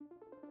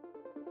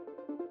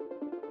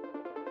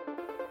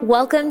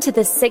Welcome to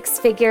the Six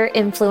Figure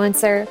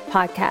Influencer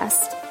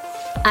Podcast.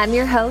 I'm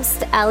your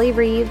host, Allie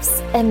Reeves,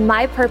 and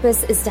my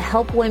purpose is to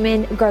help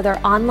women grow their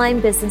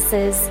online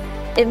businesses,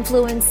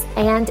 influence,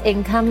 and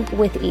income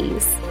with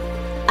ease.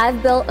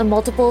 I've built a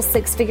multiple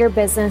six-figure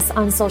business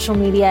on social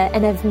media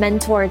and have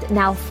mentored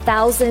now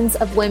thousands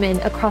of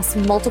women across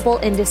multiple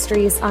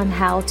industries on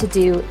how to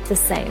do the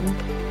same.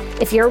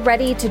 If you're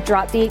ready to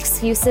drop the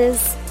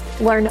excuses,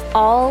 learn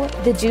all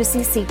the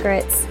juicy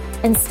secrets,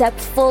 and step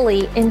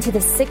fully into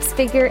the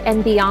six-figure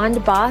and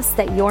beyond boss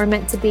that you're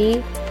meant to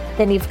be,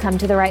 then you've come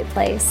to the right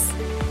place.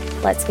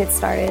 Let's get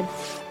started.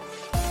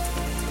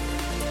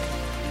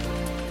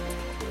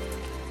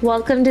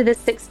 Welcome to the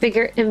Six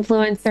Figure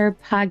Influencer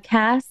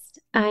Podcast.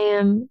 I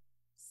am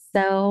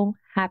so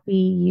happy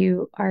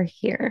you are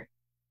here.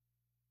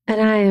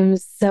 And I am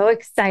so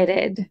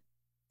excited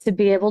to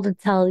be able to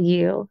tell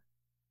you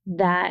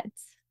that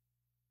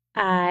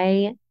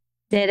I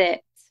did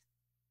it.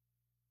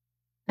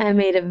 I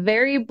made a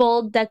very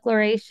bold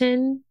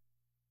declaration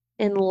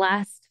in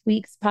last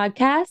week's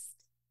podcast.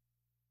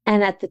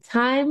 And at the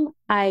time,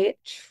 I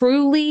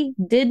truly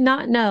did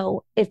not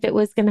know if it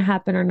was going to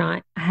happen or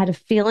not. I had a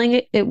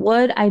feeling it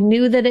would. I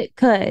knew that it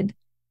could,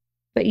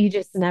 but you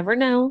just never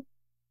know.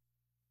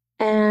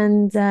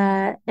 And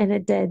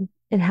it did.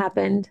 It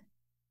happened.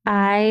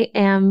 I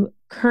am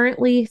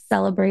currently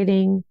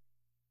celebrating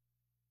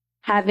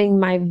having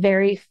my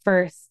very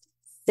first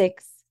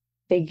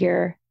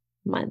six-figure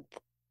month.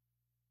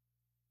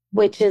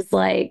 Which is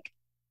like,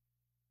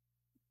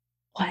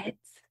 what?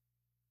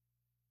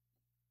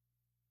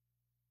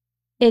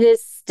 It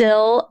is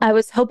still, I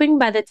was hoping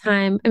by the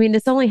time,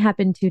 this only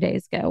happened 2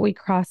 days ago. We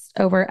crossed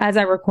over, as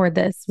I record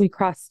this, we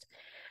crossed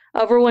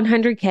over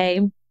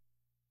 100K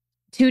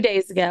 2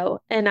 days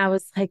ago. And I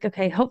was like,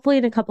 okay, hopefully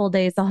in a couple of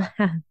days, I'll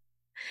have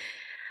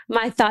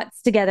my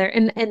thoughts together.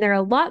 And they're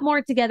a lot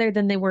more together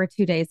than they were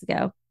 2 days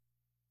ago.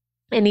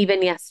 And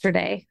even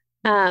yesterday.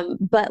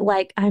 But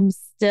like, I'm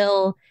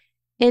still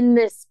in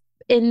this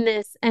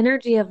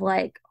energy of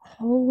like,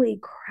 holy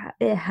crap,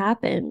 it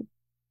happened.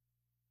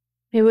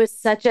 It was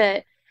such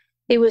a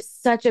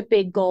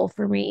big goal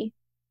for me.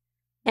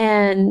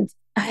 And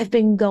I've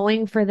been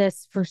going for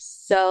this for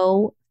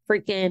so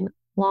freaking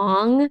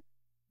long.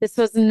 This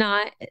was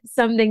not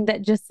something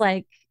that just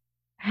like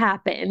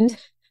happened.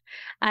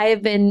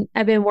 I've been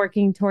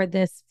working toward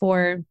this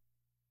for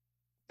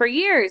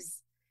years.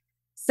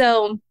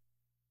 So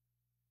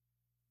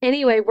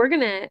anyway, we're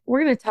going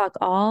to talk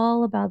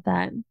all about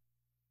that.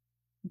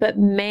 But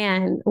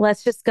man,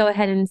 let's just go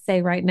ahead and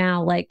say right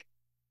now, like,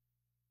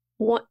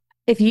 what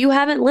if you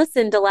haven't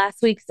listened to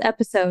last week's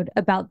episode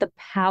about the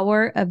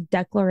power of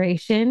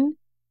declaration,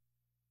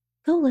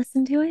 go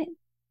listen to it.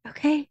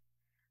 Okay.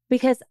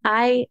 Because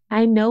I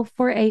know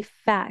for a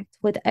fact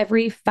with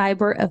every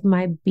fiber of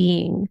my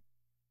being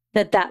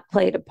that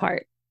played a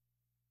part.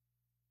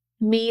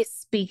 Me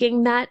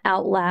speaking that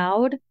out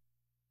loud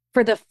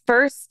for the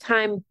first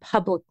time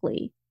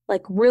publicly,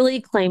 like really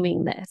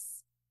claiming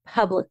this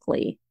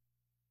publicly,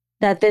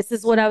 that this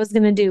is what I was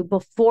going to do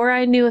before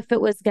I knew if it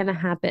was going to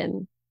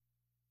happen.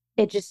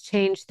 It just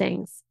changed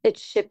things. It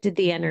shifted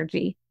the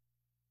energy.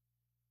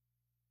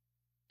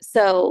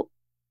 So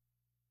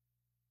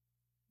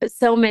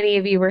many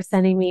of you were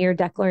sending me your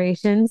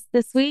declarations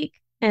this week,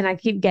 and I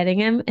keep getting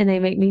them, and they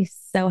make me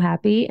so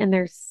happy, and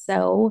they're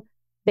so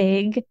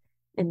big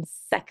and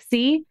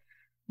sexy,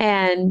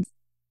 and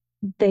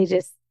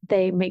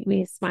they make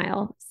me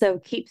smile. So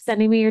keep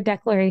sending me your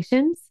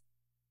declarations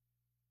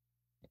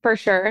for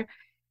sure.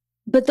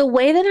 But the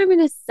way that I'm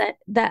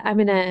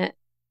going to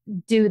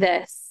do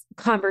this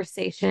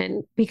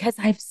conversation, because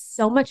I have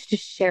so much to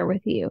share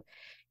with you,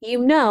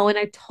 and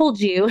I told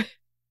you,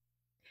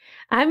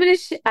 I'm going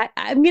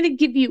to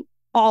give you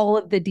all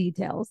of the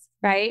details,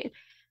 right?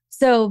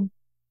 So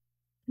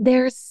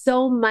there's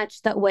so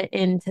much that went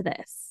into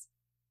this.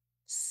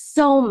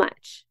 So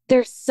much.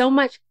 There's so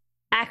much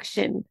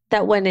action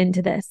that went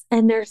into this.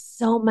 And there's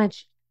so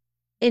much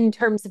in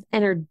terms of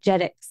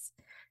energetics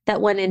that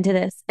went into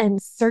this,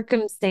 and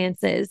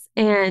circumstances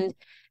and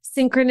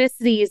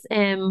synchronicities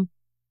and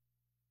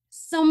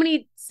so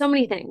many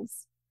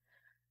things.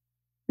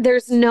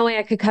 There's no way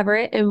I could cover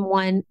it in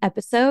one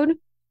episode.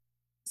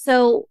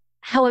 So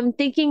how I'm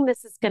thinking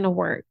this is going to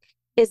work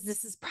is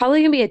this is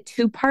probably going to be a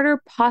 2-parter,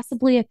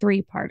 possibly a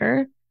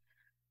 3-parter.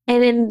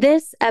 And in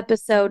this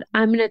episode,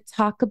 I'm going to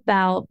talk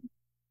about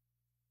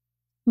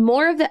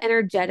more of the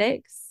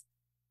energetics.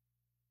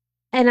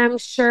 And I'm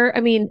sure,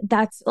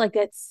 that's like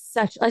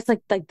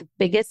the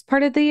biggest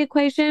part of the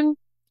equation.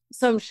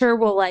 So I'm sure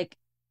we'll like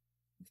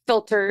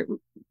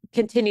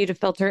continue to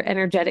filter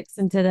energetics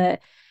into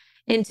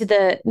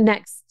the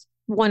next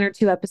 1 or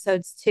 2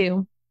 episodes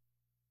too.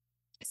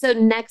 So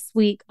next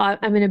week, I'm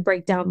going to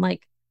break down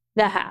like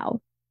the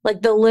how,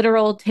 like the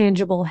literal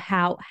tangible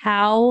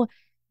how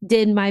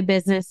did my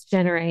business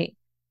generate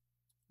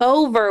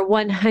over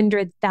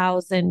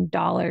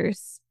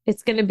 $100,000?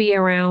 It's going to be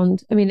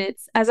around,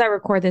 it's, as I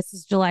record this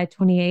is July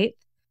 28th.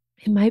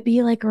 It might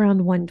be like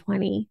around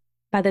 120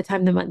 by the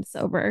time the month's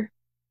over,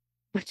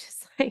 which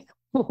is like,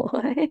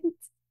 What?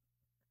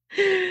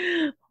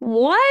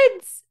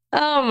 What?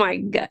 Oh my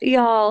God,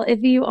 y'all,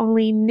 if you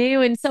only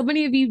knew, and so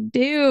many of you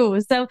do.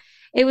 So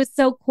it was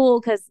so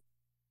cool because,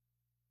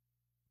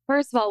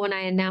 first of all, when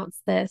I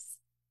announced this,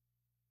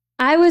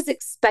 I was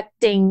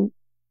expecting,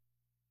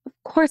 of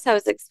course, I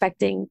was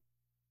expecting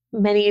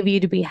many of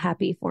you to be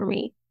happy for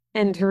me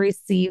and to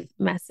receive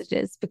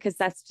messages because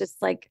that's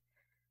just like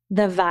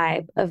the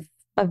vibe of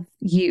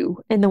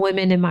you and the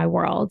women in my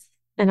world.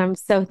 And I'm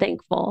so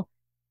thankful.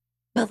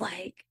 But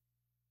like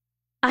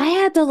I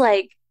had to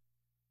like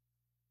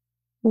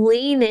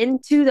lean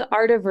into the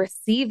art of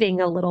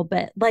receiving a little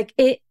bit. Like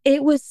it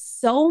was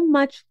so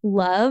much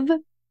love,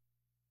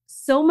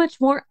 so much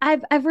more.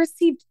 I've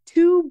received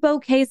two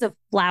bouquets of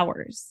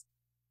flowers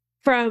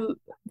from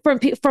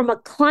from a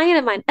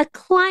client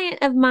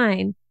of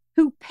mine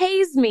who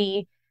pays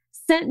me,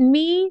 sent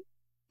me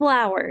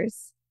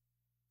flowers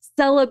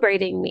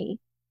celebrating me.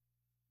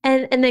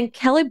 And then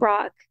Kelly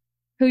Brock,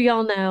 who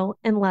y'all know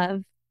and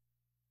love,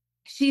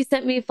 she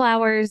sent me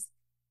flowers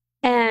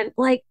and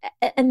like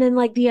and then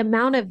like the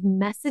amount of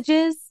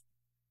messages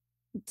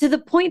to the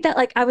point that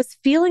like I was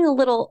feeling a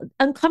little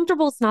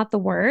uncomfortable is not the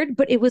word,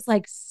 but it was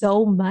like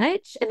so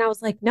much. And I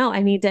was like, no,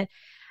 I need to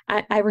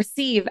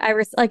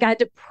like I had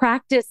to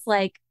practice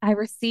like I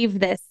receive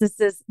this. This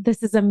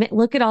is a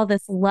look at all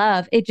this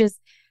love. It just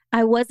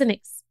I wasn't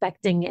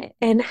expecting it.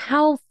 And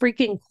how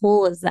freaking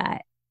cool is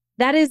that?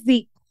 That is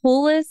the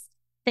coolest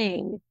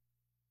thing.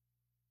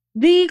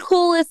 The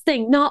coolest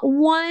thing. Not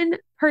one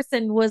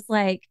person was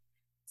like,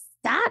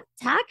 stop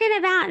talking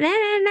about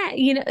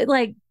that.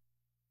 Like,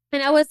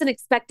 and I wasn't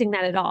expecting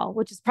that at all,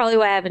 which is probably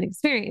why I haven't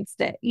experienced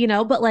it,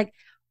 but like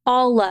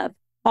all love,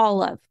 all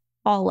love,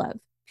 all love,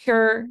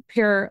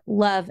 pure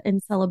love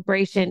and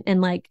celebration.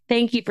 And like,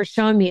 thank you for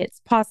showing me it's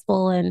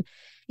possible. And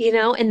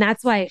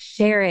that's why I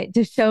share it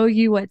to show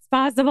you what's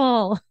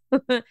possible.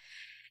 Because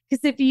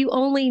if you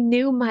only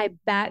knew my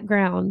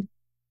background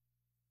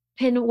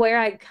and where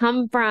I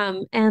come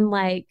from and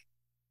like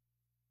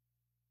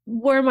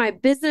where my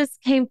business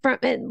came from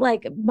and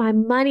like my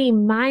money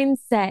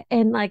mindset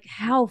and like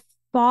how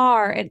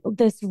far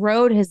this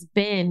road has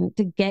been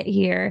to get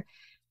here.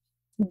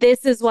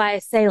 This is why I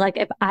say, like,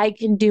 if I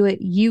can do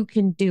it, you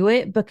can do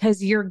it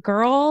because your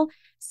girl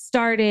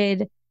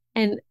started.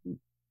 And,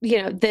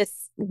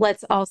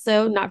 let's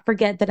also not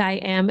forget that I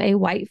am a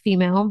white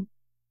female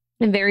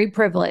and very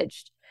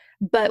privileged.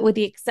 But with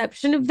the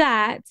exception of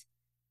that,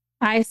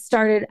 I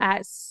started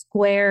at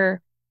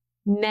square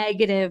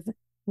 -1,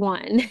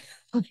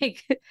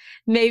 like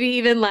maybe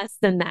even less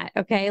than that.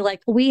 Okay.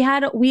 Like we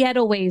had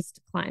a ways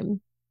to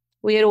climb.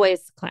 We had a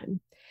ways to climb.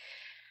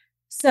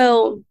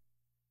 So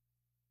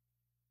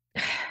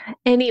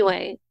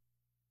anyway,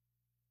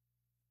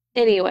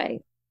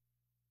 anyway,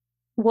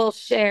 we'll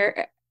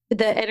share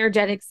the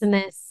energetics in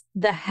this,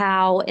 the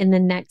how in the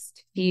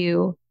next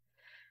few.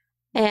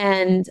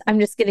 And I'm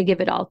just going to give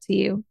it all to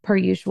you per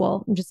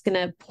usual. I'm just going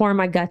to pour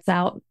my guts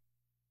out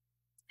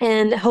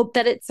and hope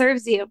that it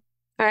serves you.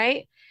 All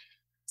right.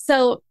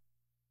 So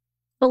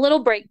a little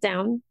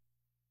breakdown.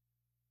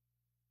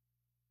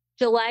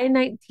 July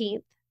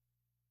 19th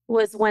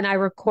was when I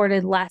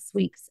recorded last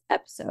week's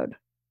episode.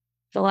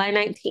 July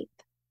 19th.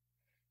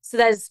 So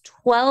that is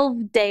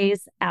 12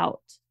 days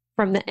out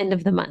from the end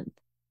of the month.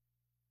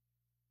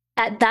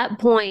 At that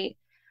point,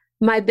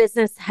 my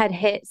business had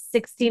hit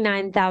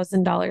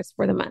 $69,000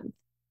 for the month,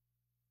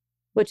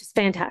 which is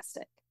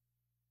fantastic.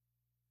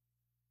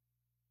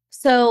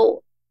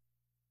 So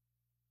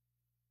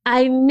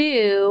I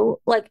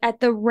knew, like, at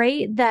the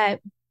rate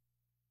that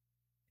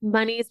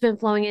money has been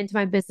flowing into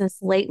my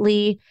business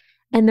lately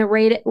and the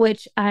rate at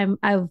which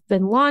I've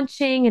been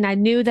launching, and I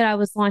knew that I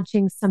was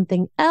launching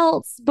something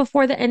else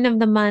before the end of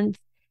the month.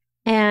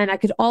 And I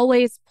could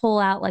always pull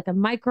out like a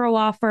micro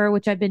offer,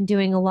 which I've been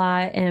doing a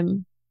lot,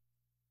 and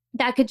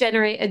that could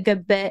generate a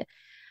good bit.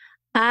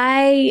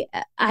 I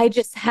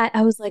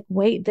was like,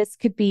 wait, this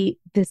could be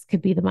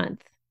the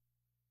month.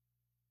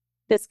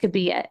 This could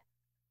be it.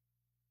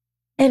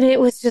 And it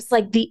was just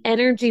like the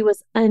energy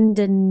was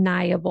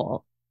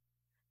undeniable.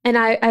 And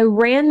I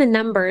ran the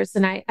numbers,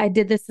 and I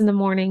did this in the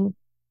morning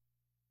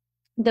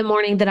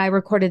that I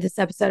recorded this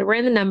episode. I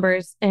ran the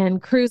numbers,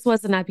 and Cruz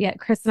wasn't up yet.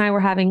 Chris and I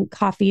were having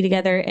coffee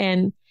together,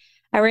 and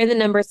I ran the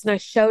numbers and I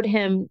showed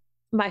him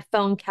my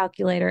phone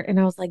calculator, and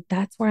I was like,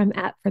 that's where I'm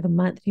at for the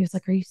month. And he was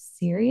like, are you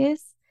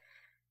serious?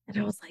 And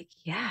I was like,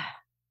 yeah,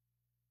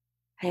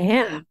 I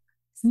am.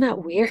 Isn't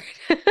that weird?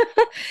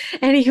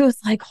 And he was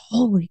like,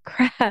 holy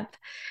crap.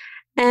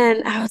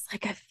 And I was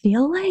like, I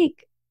feel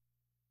like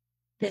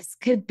this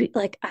could be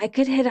like, I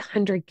could hit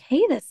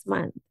 100K this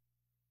month.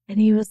 And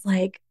he was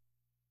like,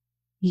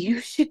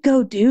 you should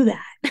go do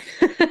that.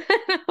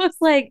 I was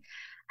like,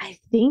 I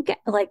think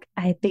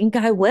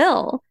I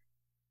will.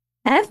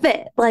 F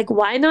it. Like,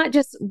 why not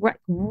just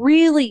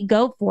really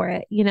go for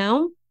it,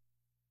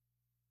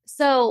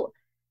 So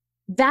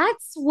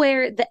that's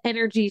where the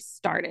energy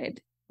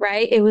started,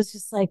 right? It was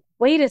just like,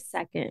 wait a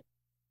second.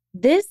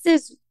 This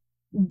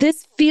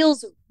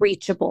feels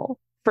reachable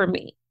for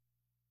me,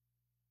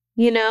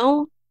 you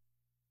know?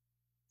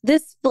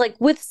 this, like,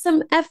 with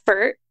some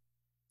effort,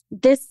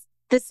 this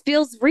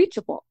feels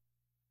reachable.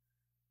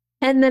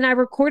 And then I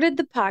recorded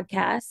the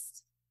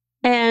podcast,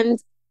 and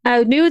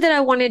I knew that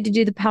I wanted to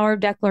do the power of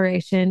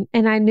declaration.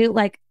 And I knew,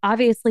 like,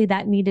 obviously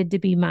that needed to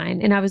be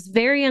mine. And I was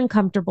very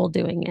uncomfortable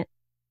doing it.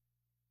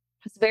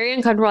 I was very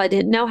uncomfortable. I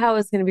didn't know how it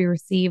was going to be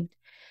received.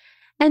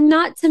 And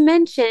not to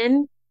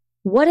mention,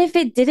 what if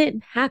it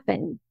didn't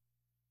happen?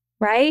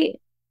 Right?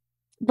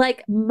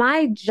 Like,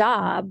 my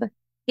job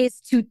is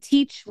to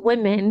teach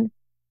women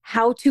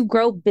how to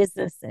grow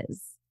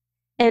businesses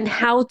and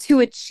how to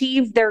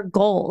achieve their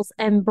goals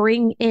and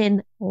bring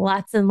in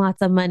lots and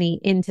lots of money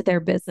into their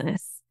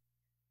business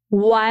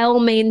while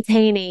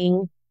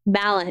maintaining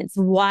balance,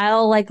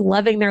 while like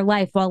loving their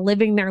life, while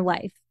living their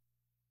life.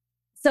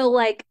 So,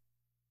 like,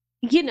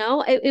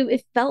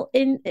 it felt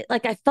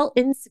like I felt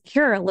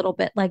insecure a little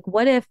bit. Like,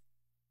 what if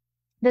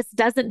this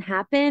doesn't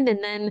happen?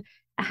 And then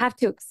I have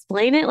to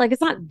explain it. Like,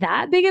 it's not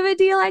that big of a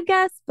deal, I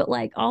guess, but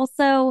like,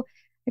 also,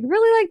 I'd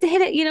really like to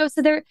hit it.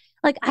 So there,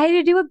 like, I had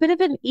to do a bit of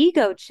an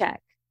ego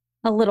check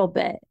a little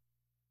bit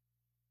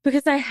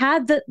because I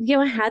had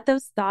I had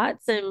those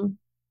thoughts, and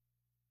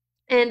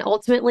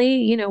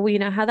ultimately, we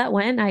know how that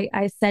went.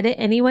 I said it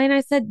anyway. And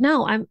I said,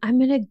 no, I'm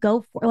going to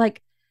go for,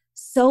 like,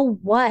 so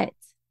what?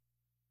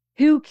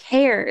 Who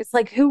cares?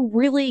 Like, who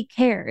really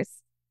cares?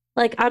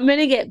 Like, I'm going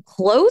to get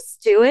close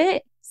to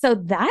it. So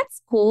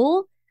that's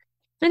cool.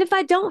 And if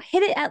I don't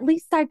hit it, at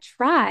least I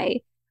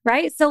try.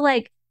 Right. So,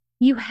 like,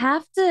 you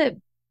have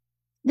to,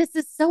 this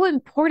is so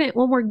important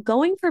when we're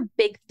going for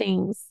big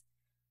things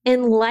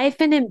in life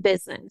and in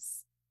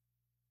business.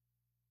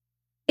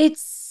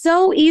 It's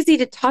so easy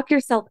to talk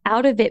yourself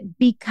out of it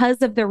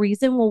because of the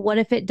reason, well, what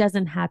if it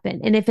doesn't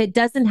happen? And if it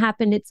doesn't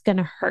happen, it's going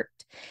to hurt.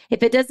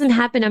 If it doesn't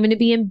happen, I'm going to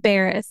be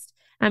embarrassed.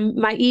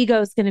 My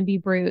ego is going to be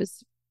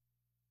bruised.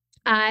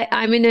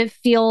 I'm going to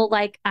feel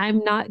like I'm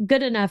not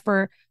good enough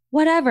or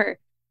whatever.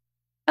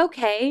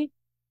 Okay.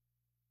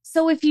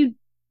 So if you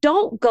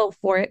don't go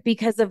for it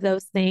because of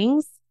those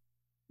things,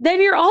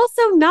 then you're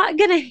also not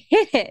going to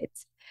hit it.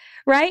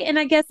 Right. And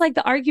I guess, like,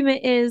 the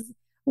argument is,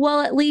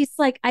 well, at least,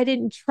 like, I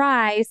didn't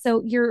try.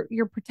 So you're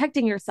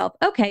protecting yourself.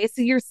 Okay.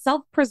 So you're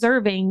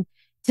self-preserving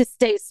to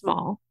stay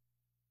small.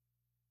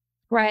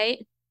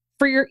 Right.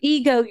 For your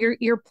ego,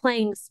 you're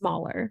playing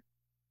smaller.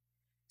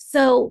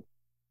 So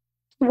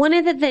one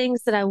of the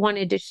things that I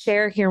wanted to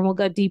share here, and we'll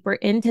go deeper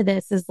into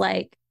this, is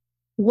like,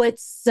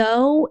 what's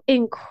so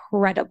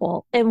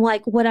incredible and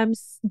like what I'm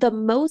the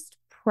most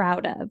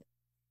proud of.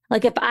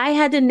 Like, if I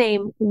had to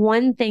name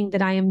one thing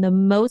that I am the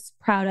most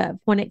proud of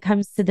when it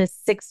comes to this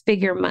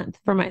 6-figure month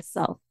for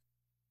myself,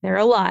 there are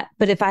a lot,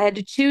 but if I had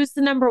to choose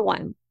the number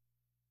one,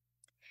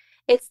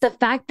 it's the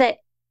fact that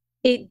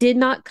it did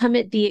not come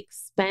at the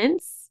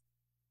expense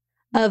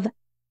of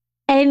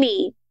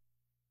any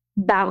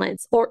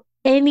balance or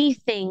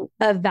anything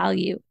of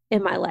value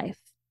in my life.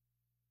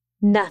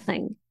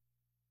 Nothing.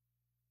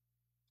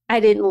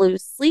 I didn't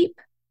lose sleep.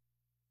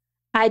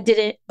 I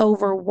didn't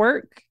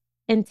overwork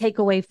and take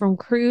away from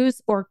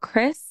Cruz or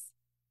Chris.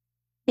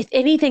 If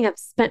anything, I've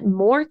spent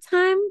more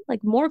time,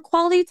 like more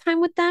quality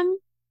time with them.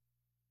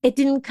 It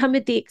didn't come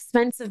at the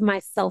expense of my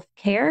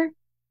self-care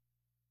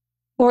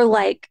or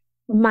like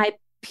my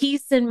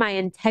peace and my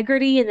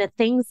integrity and the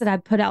things that I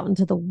put out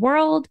into the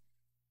world.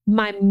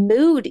 My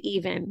mood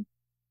even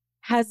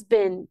has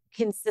been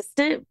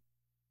consistent.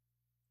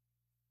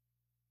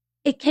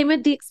 It came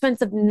at the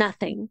expense of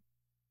nothing.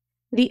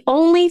 The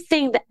only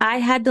thing that I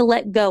had to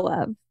let go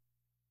of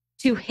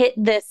to hit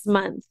this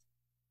month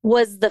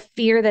was the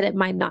fear that it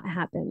might not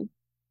happen.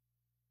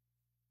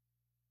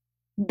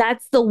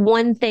 That's the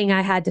one thing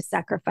I had to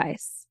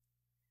sacrifice,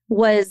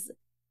 was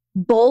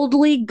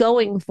boldly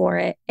going for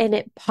it and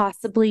it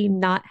possibly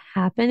not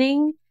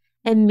happening,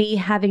 and me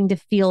having to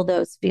feel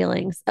those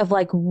feelings of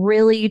like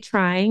really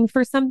trying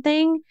for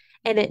something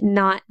and it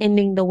not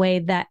ending the way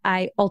that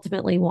I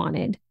ultimately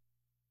wanted.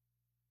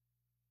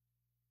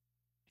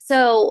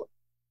 So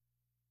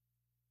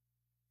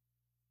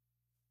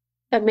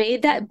I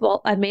made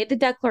the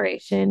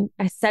declaration.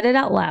 I said it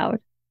out loud.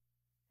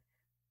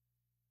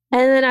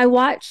 And then I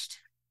watched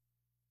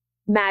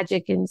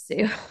magic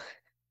ensue.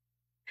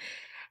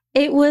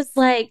 It was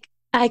like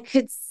I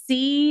could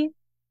see,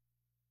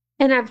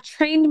 and I've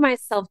trained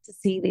myself to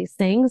see these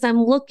things.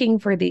 I'm looking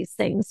for these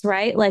things,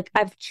 right? Like,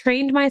 I've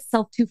trained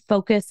myself to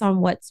focus on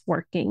what's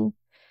working.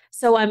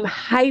 So I'm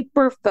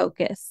hyper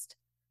focused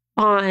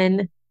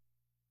on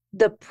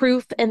the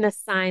proof and the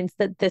signs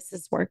that this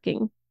is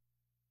working.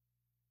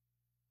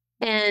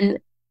 And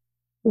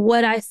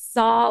what I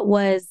saw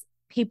was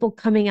people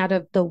coming out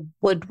of the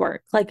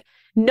woodwork. Like,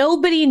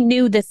 nobody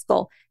knew this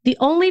goal. The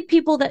only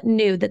people that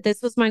knew that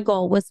this was my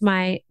goal was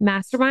my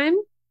mastermind,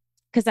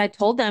 because I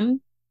told them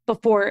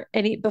before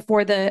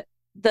the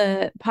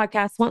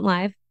podcast went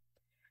live.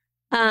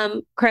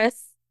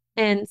 Chris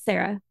and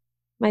Sarah,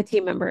 my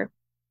team member.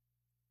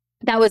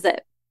 That was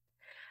it.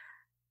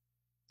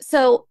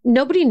 So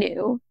nobody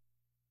knew.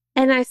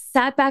 And I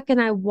sat back and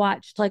I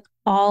watched like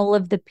all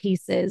of the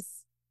pieces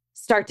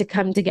start to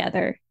come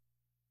together.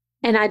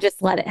 And I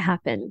just let it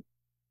happen.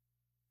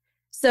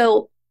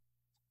 So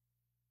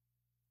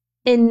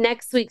in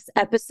next week's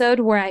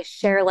episode, where I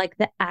share like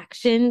the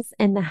actions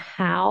and the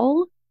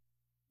how,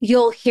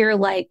 you'll hear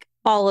like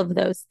all of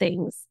those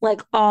things,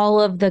 like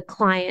all of the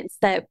clients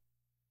that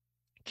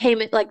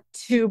came in, like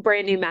two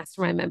brand new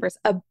mastermind members,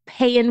 a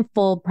pay in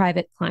full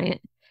private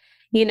client,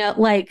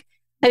 like,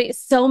 I mean,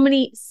 so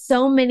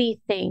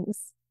many things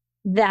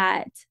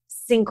that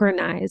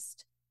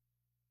synchronized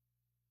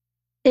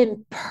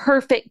in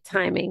perfect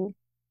timing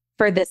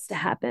for this to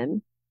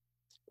happen,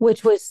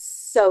 which was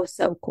so,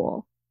 so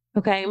cool.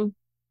 Okay.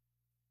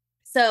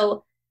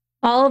 So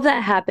all of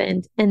that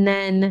happened. And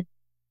then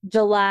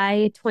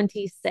July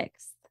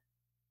 26th,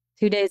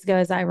 2 days ago,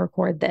 as I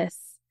record this,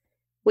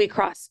 we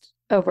crossed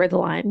over the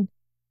line.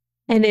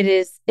 And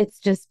it's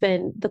just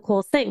been the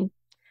coolest thing.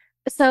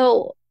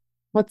 So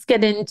let's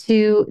get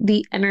into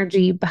the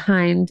energy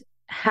behind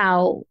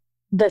how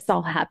this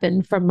all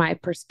happened from my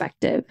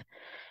perspective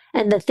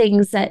and the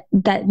things that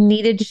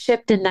needed to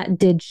shift and that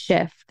did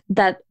shift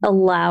that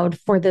allowed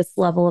for this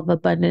level of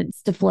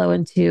abundance to flow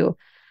into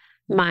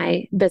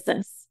my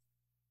business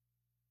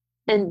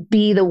and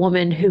be the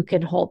woman who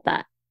can hold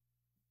that.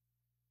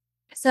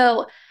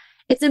 So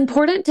it's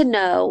important to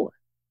know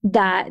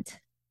that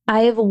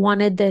I have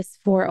wanted this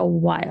for a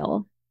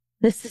while.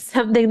 This is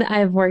something that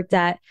I've worked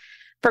at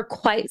for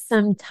quite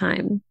some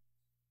time.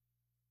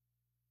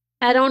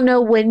 I don't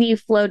know when you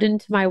flowed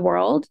into my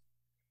world,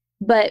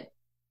 but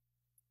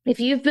if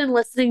you've been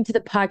listening to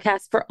the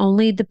podcast for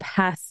only the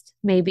past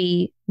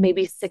maybe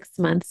 6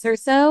 months or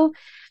so,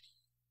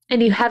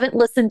 and you haven't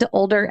listened to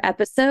older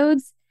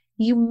episodes,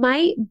 you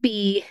might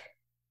be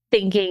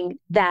thinking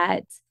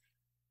that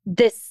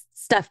this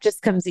stuff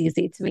just comes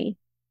easy to me,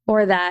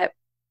 or that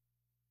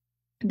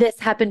this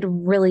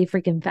happened really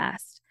freaking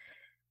fast.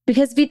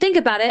 Because if you think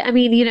about it, I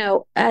mean,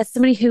 as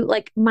somebody who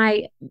like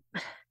my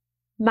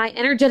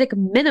energetic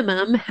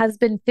minimum has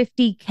been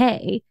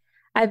 50K.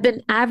 I've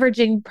been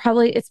averaging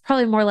it's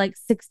probably more like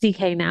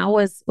 60K now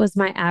was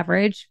my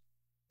average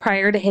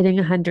prior to hitting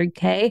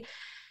 100K.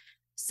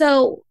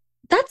 So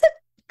that's a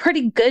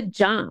pretty good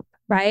jump,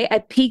 right? I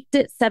peaked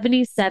at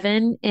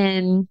 77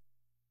 in,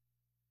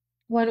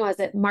 when was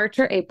it? March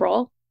or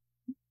April?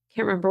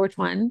 Can't remember which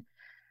one.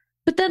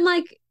 But then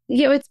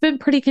it's been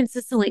pretty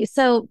consistently.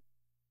 So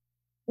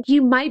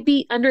you might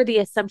be under the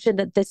assumption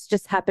that this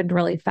just happened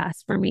really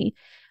fast for me,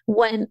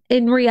 when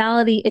in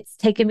reality, it's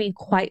taken me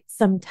quite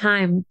some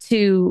time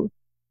to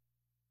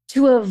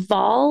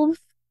evolve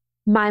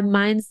my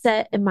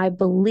mindset and my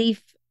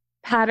belief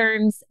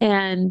patterns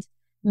and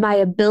my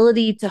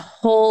ability to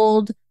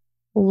hold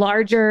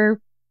larger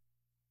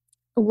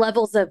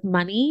levels of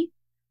money,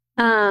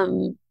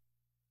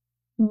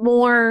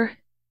 more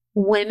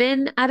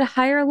women at a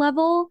higher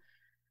level,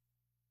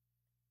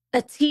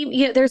 a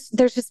team, there's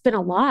just been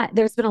a lot.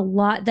 There's been a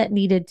lot that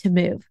needed to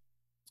move.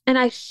 And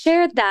I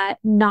shared that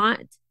not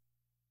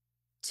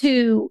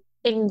to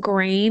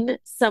ingrain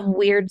some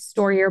weird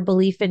story or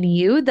belief in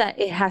you that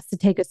it has to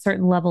take a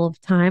certain level of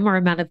time or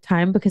amount of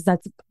time, because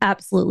that's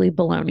absolutely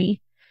baloney.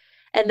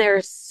 And there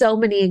are so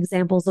many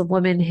examples of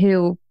women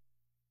who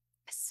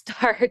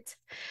start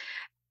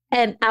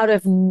and out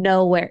of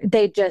nowhere,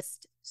 they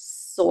just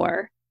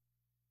soar.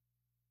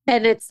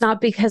 And it's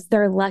not because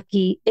they're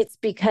lucky, it's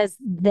because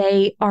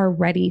they are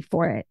ready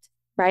for it,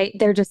 right?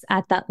 They're just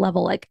at that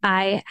level. Like,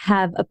 I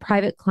have a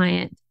private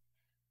client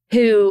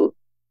who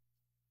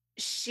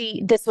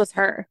this was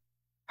her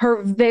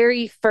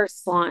very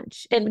first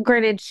launch. And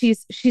granted,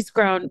 she's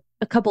grown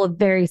a couple of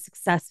very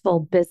successful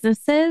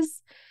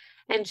businesses,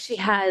 and she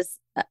has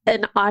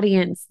an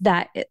audience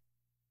that,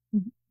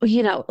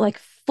 like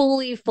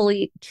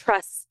fully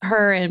trusts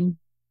her and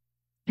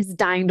is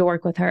dying to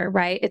work with her,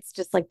 right? It's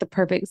just like the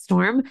perfect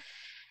storm.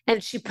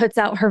 And she puts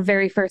out her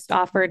very first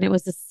offer, and it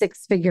was a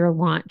 6-figure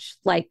launch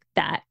like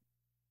that.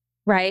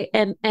 Right.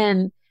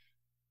 And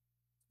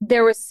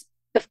there was,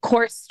 of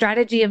course,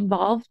 strategy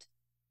involved.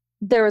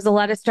 There was a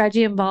lot of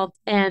strategy involved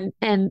and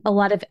a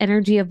lot of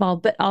energy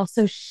involved, but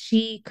also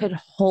she could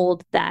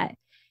hold that.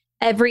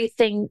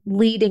 Everything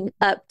leading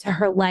up to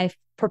her life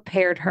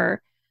prepared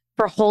her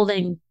for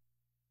holding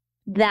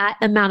that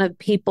amount of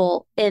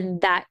people in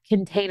that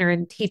container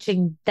and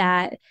teaching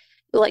that,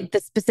 like the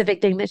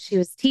specific thing that she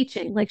was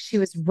teaching, like she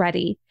was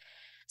ready.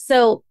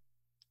 So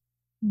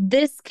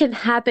this can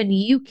happen.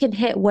 You can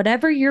hit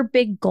whatever your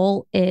big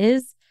goal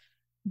is,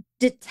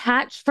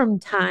 detach from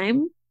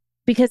time,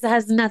 because it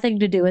has nothing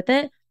to do with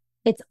it.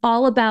 It's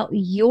all about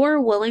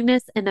your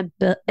willingness and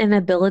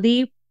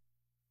ability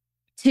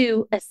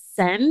to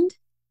ascend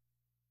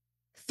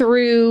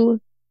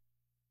through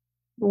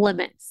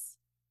limits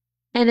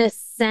and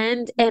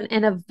ascend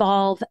and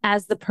evolve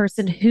as the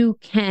person who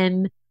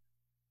can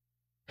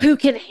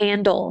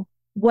handle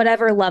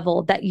whatever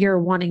level that you're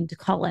wanting to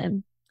call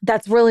in.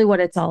 That's really what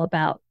it's all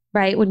about,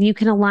 right? When you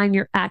can align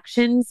your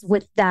actions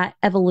with that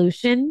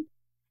evolution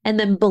and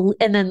then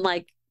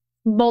like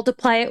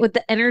multiply it with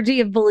the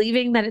energy of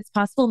believing that it's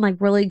possible and like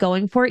really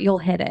going for it, you'll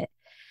hit it.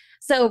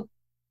 So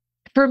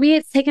for me,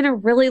 it's taken a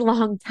really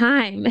long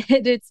time.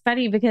 It's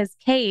funny because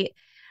Kate,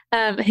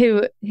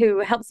 who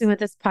helps me with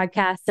this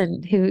podcast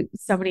and who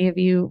so many of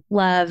you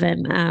love,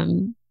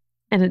 and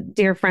a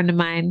dear friend of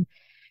mine,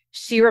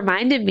 she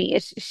reminded me,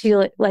 she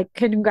like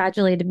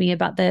congratulated me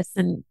about this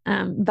and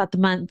about the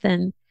month.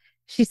 And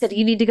she said,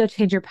 you need to go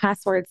change your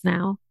passwords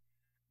now.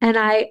 And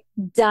I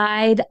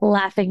died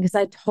laughing because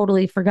I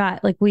totally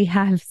forgot. Like we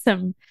have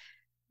some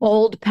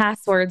old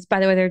passwords, by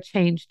the way, they're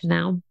changed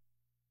now,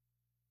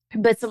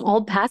 but some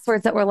old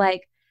passwords that were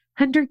like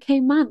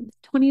 100K month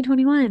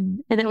 2021.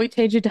 And then we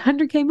changed it to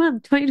 100K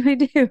month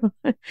 2022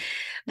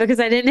 because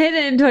I didn't hit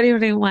it in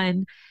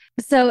 2021.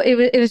 So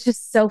it was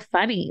just so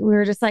funny. We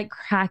were just like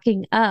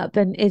cracking up,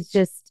 and this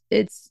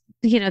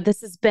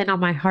has been on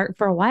my heart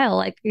for a while.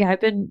 Like, yeah,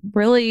 I've been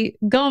really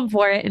going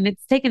for it and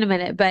it's taken a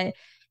minute, but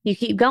you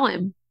keep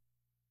going.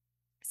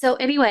 So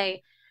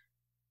anyway,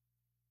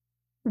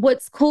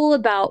 what's cool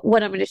about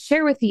what I'm going to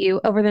share with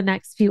you over the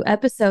next few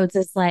episodes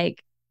is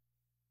like,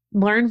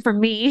 learn from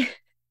me,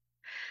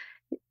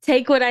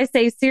 take what I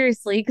say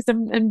seriously, because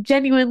I'm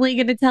genuinely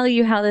going to tell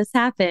you how this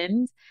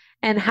happened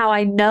and how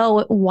I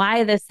know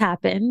why this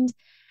happened,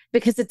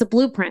 because it's a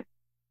blueprint.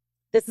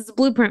 This is a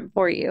blueprint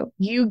for you.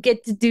 You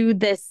get to do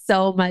this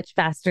so much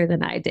faster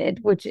than I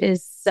did, which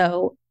is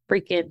so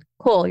freaking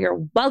cool.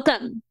 You're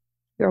welcome.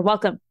 You're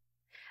welcome.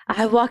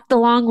 I walked the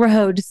long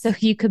road so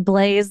you could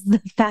blaze the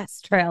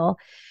fast trail.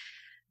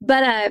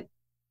 But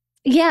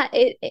yeah,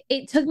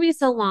 it took me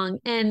so long,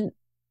 and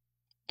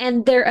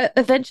there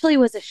eventually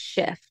was a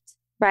shift,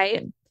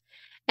 right?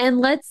 And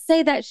let's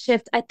say that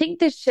shift, I think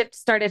this shift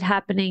started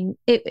happening,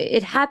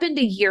 it happened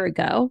a year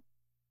ago.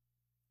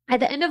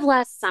 At the end of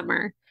last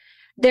summer,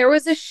 there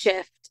was a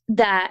shift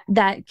that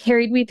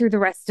carried me through the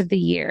rest of the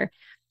year.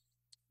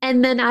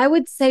 And then I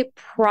would say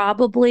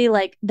probably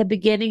like the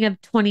beginning of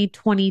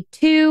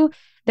 2022,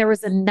 there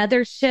was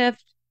another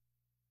shift.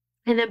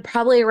 And then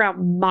probably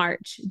around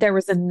March, there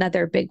was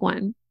another big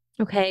one.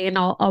 Okay. And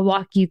I'll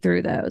walk you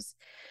through those.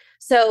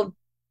 So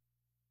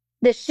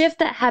the shift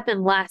that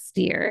happened last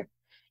year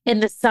in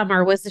the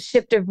summer was a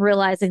shift of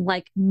realizing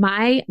like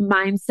my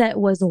mindset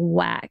was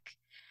whack.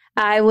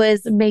 I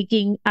was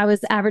averaging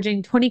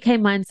 20K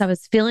months. I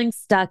was feeling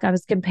stuck. I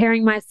was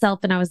comparing myself,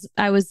 and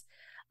I was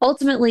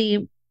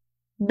ultimately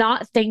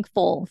not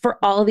thankful for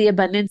all the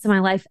abundance in my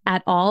life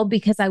at all,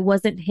 because I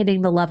wasn't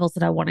hitting the levels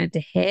that I wanted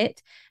to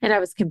hit, and I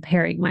was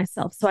comparing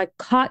myself. So I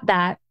caught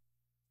that.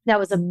 That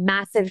was a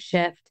massive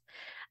shift.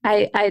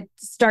 I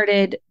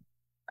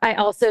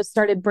also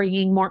started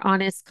bringing more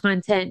honest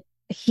content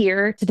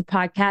here to the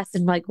podcast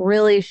and like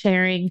really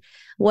sharing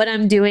what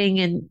I'm doing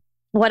and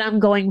what I'm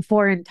going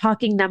for and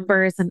talking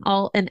numbers and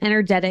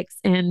energetics.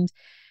 And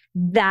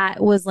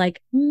that was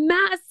like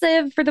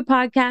massive for the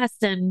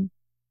podcast and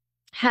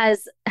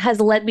has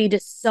led me to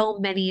so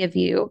many of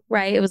you,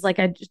 right? It was like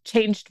I just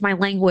changed my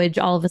language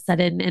all of a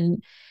sudden,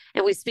 and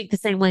we speak the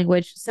same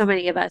language, so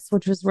many of us,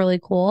 which was really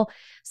cool.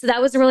 So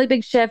that was a really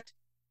big shift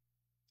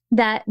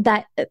that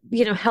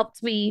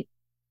helped me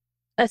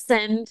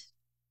ascend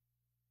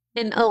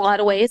in a lot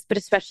of ways, but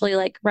especially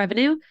like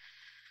revenue.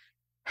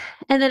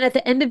 And then at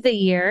the end of the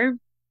year,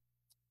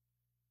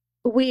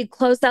 we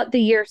closed out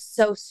the year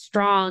so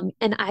strong.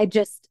 And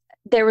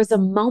there was a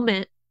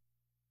moment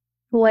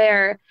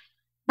where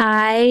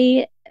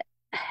I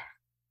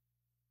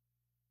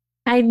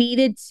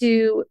needed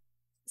to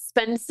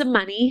spend some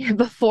money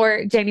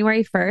before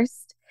January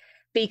 1st,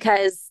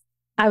 because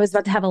I was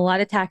about to have a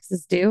lot of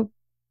taxes due.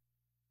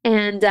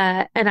 And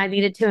I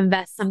needed to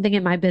invest something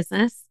in my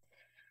business.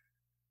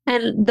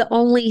 And the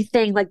only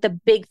thing, like the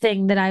big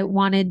thing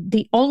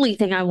the only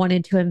thing I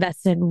wanted to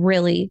invest in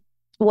really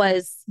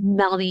was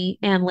Melanie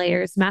Ann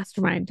Layer's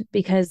mastermind,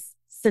 because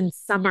since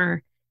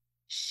summer,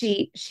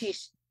 she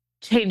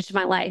changed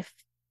my life.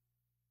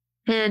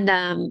 And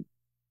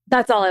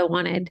that's all I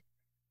wanted.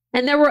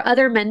 And there were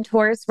other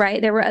mentors,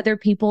 right? There were other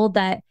people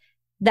that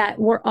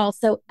were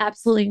also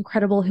absolutely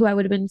incredible, who I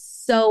would have been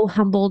so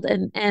humbled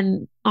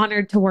and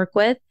honored to work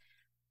with.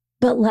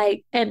 But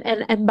like,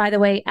 and by the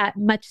way, at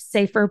much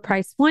safer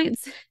price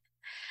points,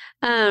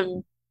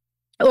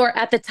 or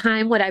at the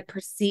time, what I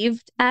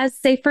perceived as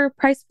safer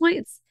price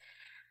points.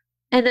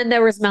 And then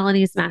there was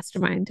Melanie's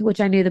mastermind,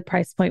 which I knew the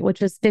price point, which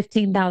was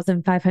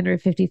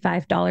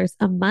 $15,555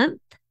 a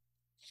month,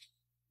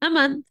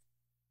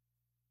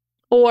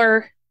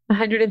 or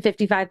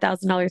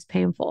 $155,000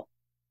 pay in full.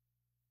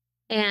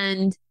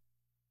 And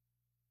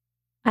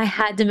I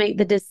had to make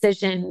the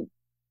decision.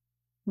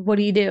 What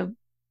do you do?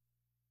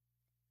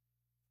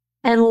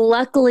 And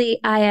luckily,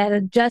 I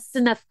had just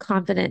enough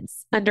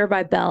confidence under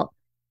my belt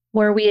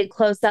where we had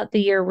closed out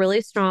the year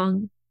really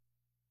strong.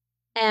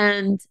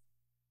 And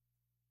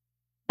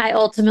I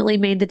ultimately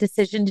made the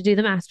decision to do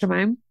the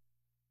mastermind.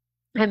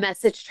 I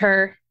messaged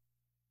her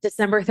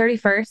December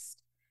 31st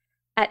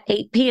at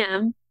 8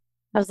 p.m.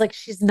 I was like,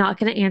 she's not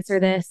going to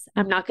answer this.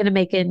 I'm not going to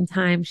make it in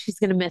time. She's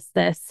going to miss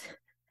this.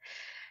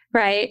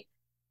 Right.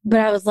 But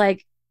I was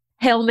like,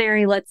 Hail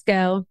Mary, let's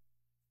go.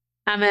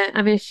 I'm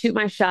going to shoot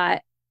my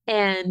shot.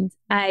 And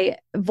I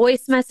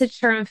voice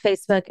messaged her on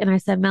Facebook and I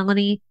said,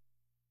 Melanie,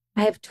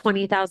 I have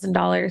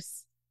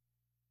 $20,000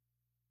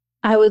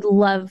 I would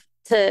love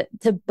to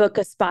book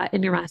a spot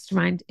in your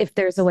mastermind if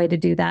there's a way to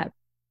do that.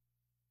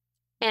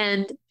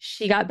 And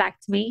she got back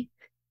to me,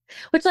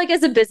 which like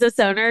as a business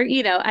owner,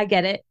 I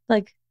get it.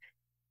 Like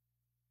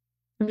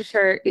I'm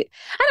sure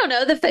I don't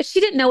know she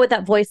didn't know what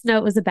that voice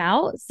note was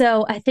about.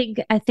 So I think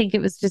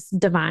it was just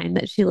divine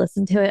that she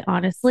listened to it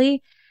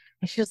honestly.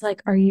 And she was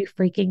like, "Are you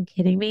freaking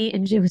kidding me?"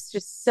 And it was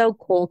just so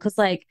cool because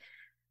like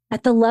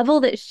at the level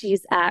that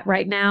she's at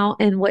right now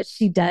and what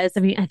she does,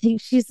 I mean, I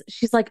think she's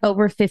like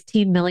over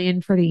 15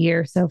 million for the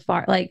year so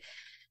far. Like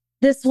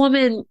this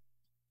woman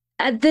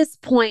at this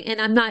point,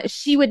 and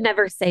she would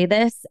never say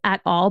this at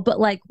all, but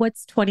like,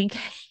 what's 20K?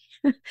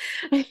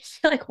 She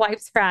like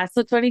wipes her ass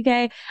with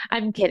 20K.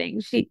 I'm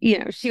kidding. She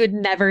would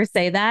never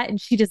say that.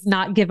 And she does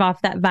not give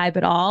off that vibe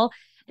at all.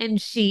 And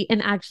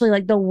actually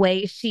like the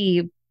way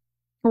she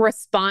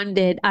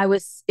responded,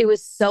 it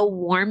was so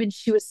warm and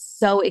she was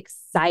so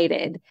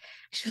excited.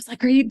 She was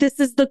like, this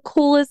is the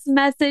coolest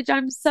message.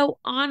 I'm so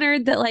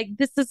honored that like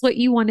this is what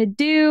you want to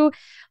do,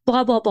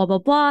 blah, blah, blah, blah,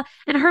 blah.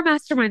 And her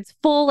mastermind's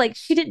full. Like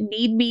she didn't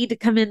need me to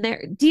come in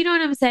there. Do you know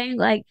what I'm saying?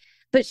 Like,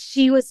 but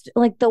she was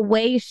like the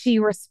way she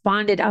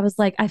responded, I was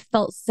like, I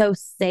felt so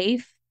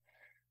safe.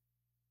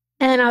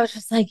 And I was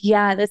just like,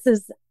 yeah,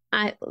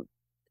 I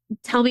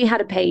tell me how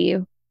to pay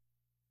you.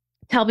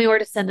 Tell me where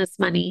to send this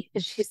money.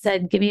 And she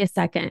said, give me a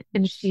second.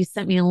 And she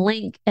sent me a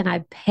link and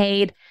I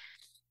paid.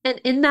 And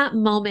in that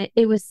moment,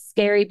 it was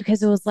scary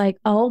because it was like,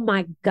 oh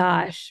my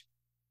gosh,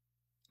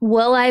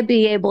 will I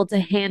be able to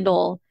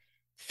handle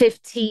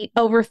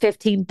over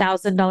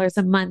 $15,000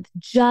 a month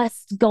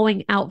just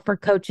going out for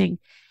coaching?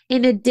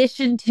 In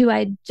addition to,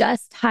 I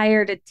just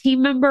hired a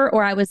team member,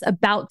 or I was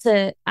about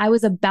to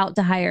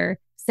hire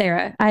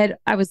Sarah.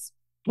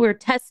 We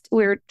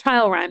were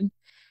trial run,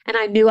 and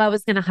I knew I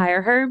was going to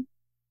hire her.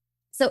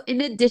 So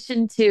in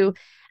addition to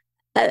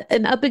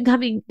an up and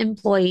coming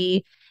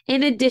employee,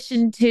 in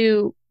addition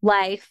to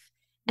life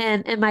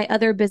and my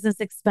other business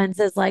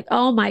expenses, like,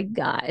 oh my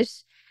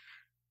gosh.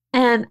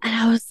 And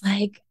I was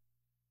like,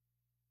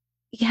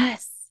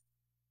 yes,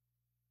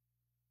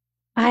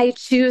 I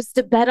choose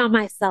to bet on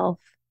myself.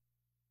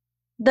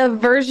 The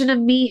version of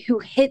me who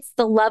hits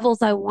the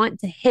levels I want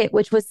to hit,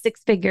 which was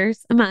 6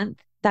 figures a month.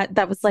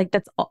 That was like,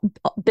 that's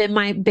been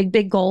my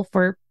big goal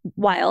for a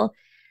while.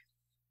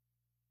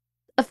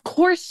 Of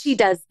course she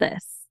does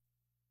this.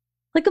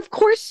 Like, of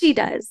course she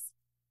does.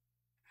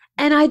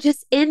 And I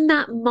just, in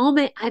that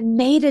moment, I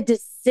made a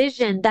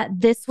decision that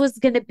this was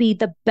going to be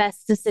the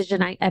best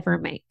decision I ever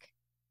make.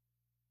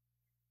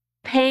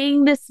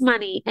 Paying this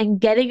money and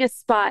getting a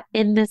spot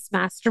in this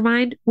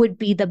mastermind would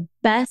be the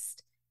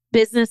best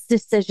business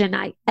decision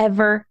I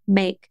ever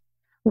make.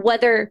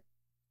 Whether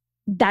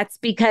that's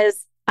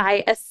because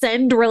I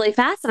ascend really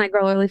fast and I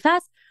grow really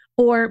fast,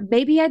 or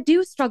maybe I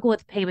do struggle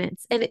with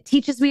payments and it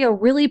teaches me a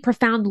really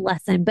profound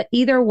lesson. But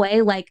either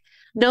way, like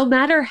no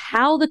matter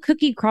how the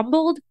cookie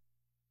crumbled,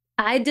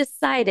 I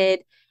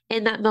decided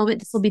in that moment,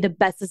 this will be the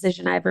best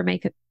decision I ever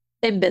make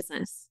in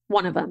business.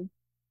 One of them.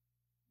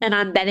 And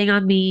I'm betting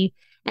on me.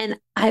 And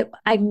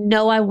I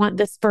know I want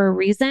this for a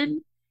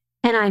reason.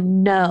 And I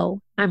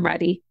know I'm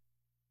ready.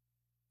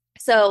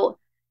 So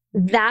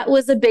that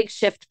was a big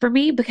shift for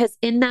me because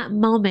in that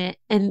moment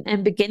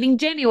and beginning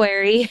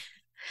January,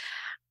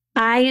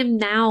 I am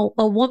now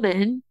a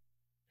woman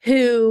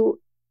who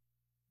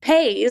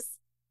pays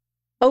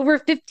over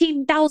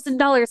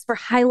 $15,000 for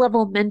high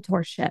level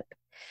mentorship.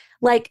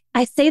 Like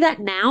I say that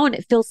now and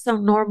it feels so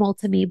normal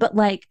to me, but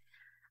like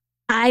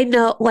I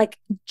know like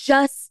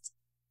just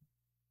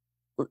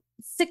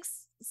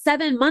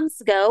 6-7 months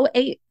ago,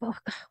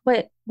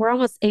 we're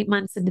almost 8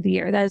 months into the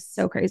year. That is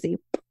so crazy.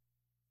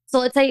 So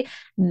let's say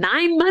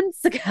 9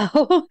 months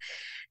ago,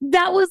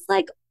 that was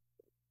like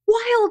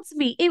wild to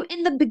me.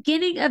 In the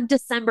beginning of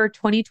December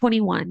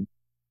 2021,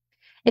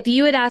 if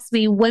you had asked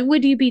me, when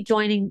would you be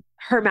joining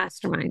her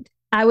mastermind?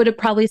 I would have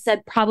probably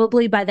said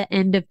probably by the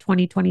end of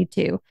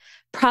 2022,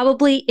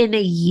 probably in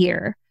a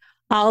year,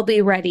 I'll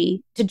be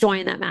ready to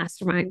join that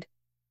mastermind.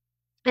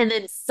 And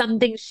then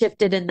something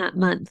shifted in that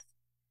month,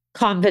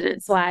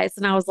 confidence wise.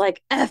 And I was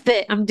like, F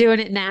it, I'm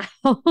doing it now.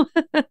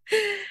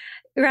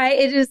 Right.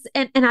 It just,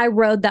 and I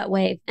rode that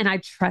wave and I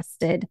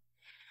trusted.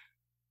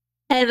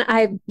 And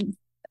I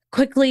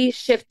quickly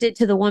shifted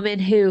to the woman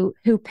who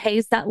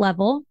pays that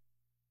level,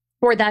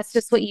 or that's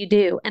just what you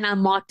do. And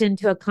I'm locked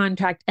into a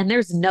contract and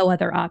there's no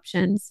other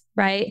options,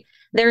 right?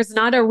 There's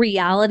not a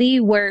reality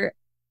where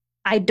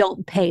I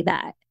don't pay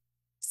that.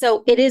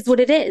 So it is what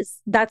it is.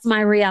 That's my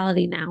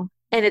reality now.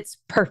 And it's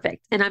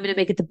perfect. And I'm going to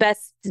make it the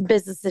best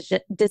business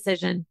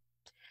decision.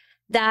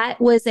 That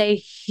was I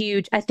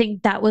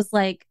think that was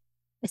like,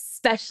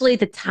 especially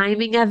the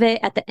timing of it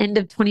at the end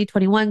of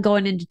 2021,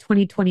 going into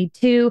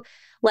 2022,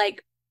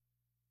 like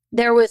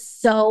there was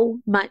so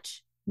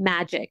much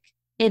magic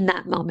in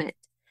that moment.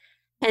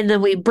 And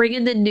then we bring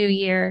in the new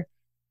year.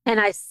 And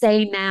I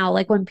say now,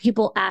 like when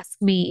people ask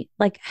me,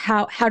 like,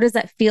 how does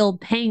that feel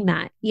paying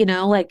that?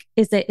 Like,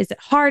 is it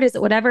hard? Is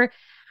it whatever?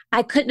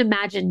 I couldn't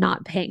imagine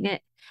not paying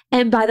it.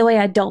 And by the way,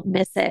 I don't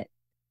miss it.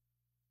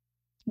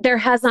 There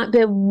has not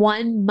been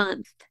 1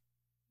 month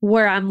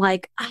where I'm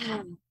like,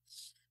 I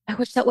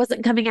wish that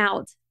wasn't coming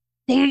out.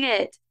 Dang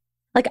it.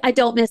 Like I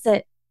don't miss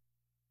it.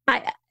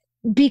 I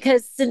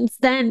because since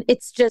then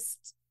it's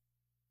just,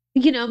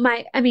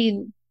 I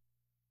mean,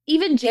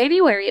 even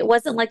January, it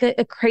wasn't like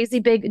a crazy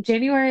big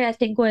January, I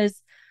think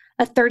was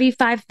a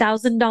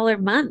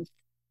 $35,000 month.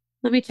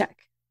 Let me check.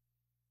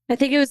 I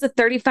think it was a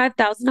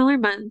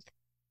 $35,000 month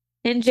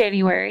in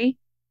January.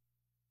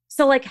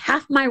 So like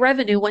half my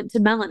revenue went to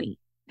Melanie.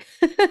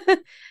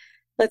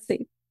 Let's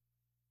see.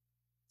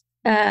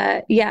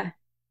 Yeah,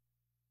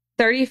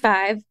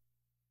 35,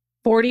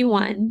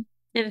 41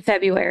 in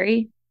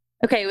February.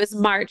 Okay, it was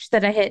March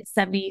that I hit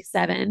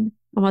 77,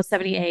 almost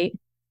 78,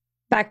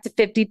 back to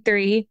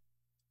 53,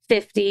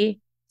 50,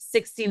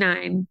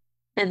 69,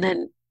 and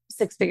then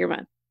six-figure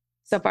month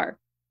so far.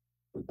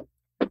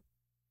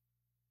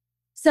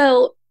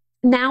 So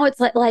now it's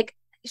like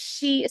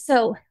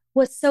so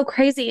what's so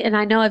crazy, and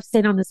I know I've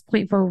stayed on this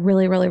point for a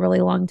really, really,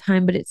 really long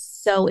time, but it's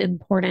so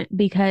important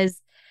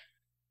because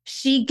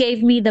she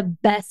gave me the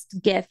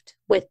best gift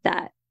with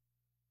that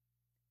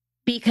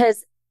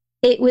because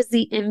it was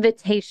the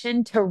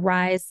invitation to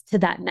rise to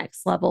that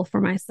next level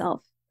for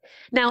myself.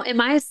 Now, am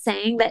I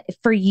saying that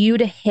for you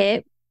to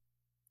hit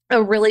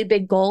a really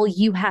big goal,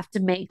 you have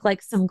to make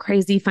like some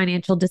crazy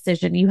financial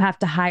decision? You have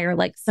to hire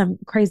like some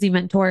crazy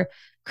mentor,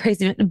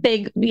 crazy,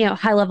 big,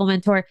 high level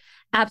mentor?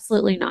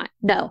 Absolutely not.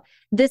 No,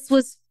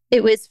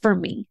 it was for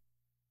me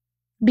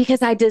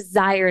because I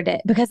desired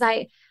it, because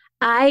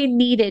I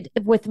needed,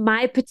 with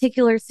my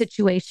particular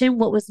situation,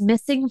 what was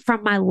missing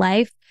from my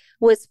life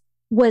was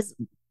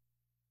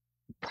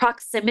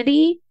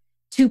proximity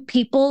to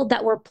people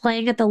that were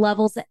playing at the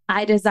levels that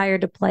I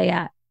desired to play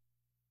at.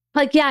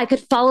 Like, yeah, I could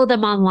follow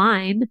them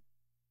online,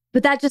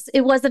 but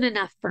it wasn't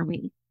enough for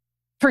me.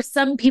 For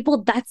some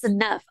people, that's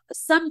enough.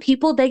 Some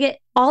people,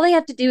 all they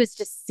have to do is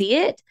just see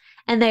it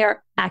and they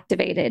are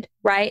activated,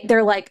 right?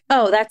 They're like,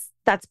 oh,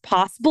 that's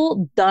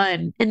possible,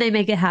 done. And they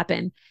make it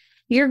happen.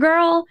 Your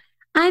girl,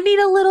 I need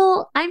a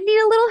little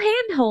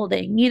hand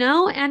holding,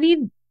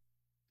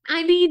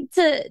 I need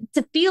to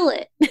feel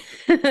it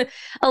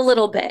a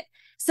little bit.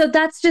 So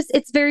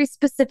it's very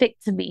specific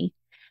to me.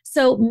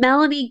 So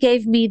Melanie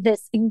gave me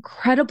this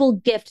incredible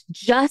gift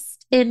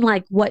just in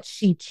like what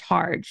she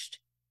charged.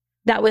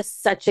 That was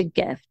such a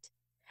gift.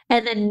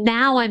 And then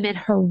now I'm in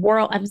her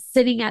world. I'm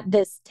sitting at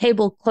this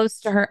table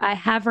close to her. I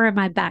have her in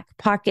my back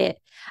pocket.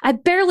 I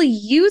barely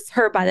use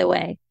her, by the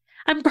way.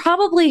 I'm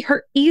probably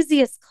her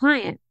easiest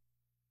client.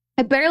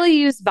 I barely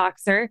use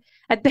Voxer.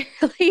 I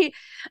barely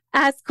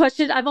ask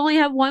questions. I've only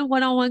had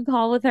one-on-one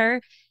call with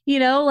her,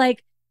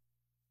 like,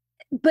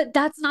 but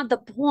that's not the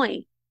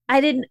point.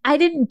 I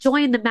didn't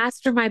join the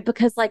mastermind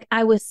because like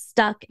I was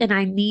stuck and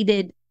I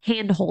needed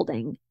hand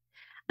holding.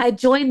 I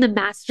joined the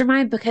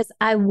mastermind because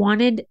I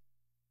wanted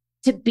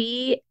to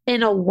be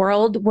in a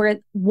world where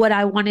what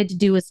I wanted to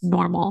do is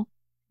normal,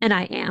 and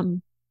I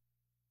am.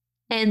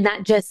 And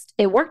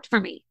it worked for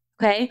me.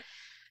 Okay.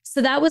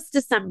 So that was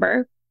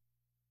December.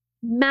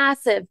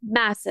 Massive,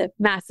 massive,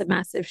 massive,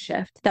 massive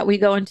shift that we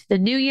go into the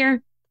new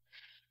year.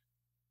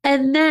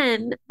 And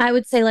then I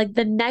would say like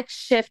the next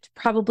shift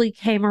probably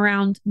came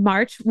around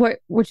March,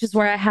 which is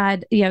where I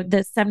had,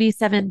 the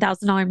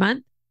 $77,000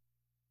 month.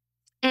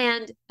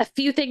 And a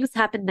few things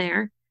happened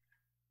there.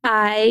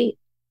 I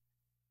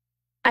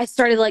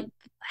started like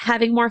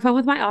having more fun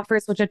with my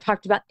offers, which I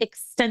talked about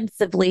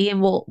extensively,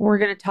 and we're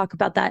going to talk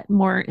about that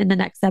more in the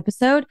next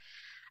episode.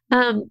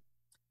 But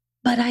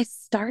I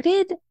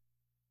started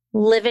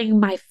living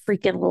my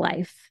freaking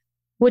life,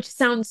 which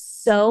sounds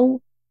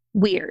so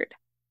weird.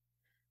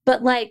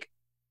 But like,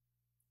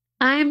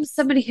 I'm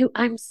somebody who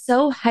I'm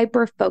so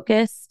hyper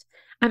focused.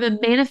 I'm a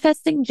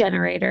manifesting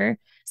generator.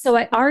 So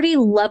I already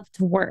love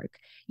to work.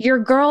 Your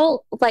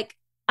girl, like,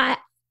 I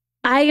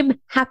am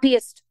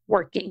happiest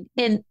working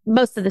in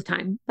most of the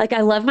time. Like,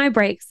 I love my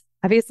breaks.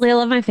 Obviously, I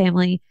love my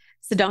family.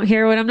 So don't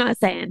hear what I'm not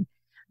saying.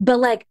 But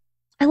like,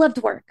 I love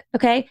to work.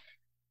 Okay.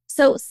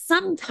 So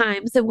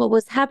sometimes, and what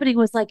was happening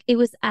was like it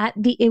was at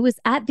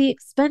the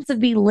expense of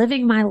me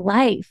living my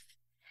life.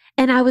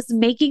 And I was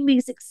making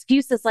these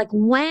excuses like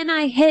when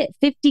I hit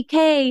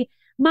 50K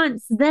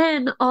months,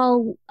 then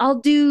I'll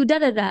do da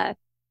da da.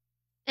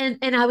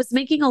 And I was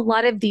making a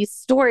lot of these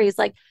stories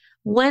like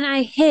when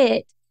I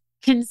hit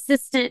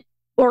consistent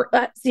or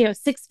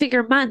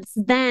six-figure months,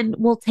 then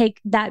we'll take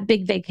that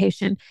big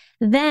vacation.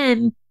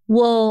 Then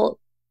we'll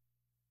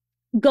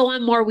go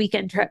on more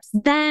weekend trips.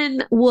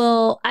 Then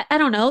I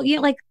don't know,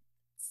 like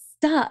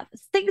stuff,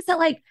 things that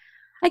like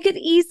I could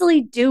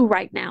easily do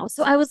right now.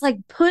 So I was like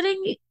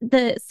putting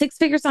the six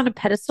figures on a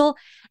pedestal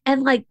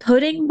and like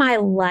putting my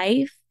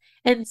life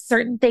and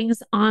certain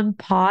things on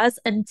pause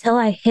until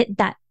I hit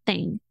that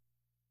thing.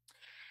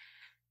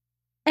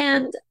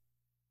 And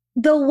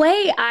the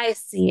way I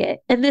see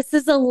it, and this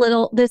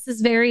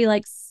is very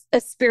like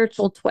a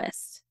spiritual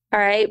twist. All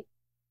right.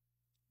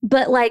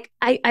 But like,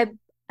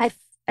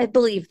 I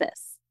believe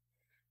this.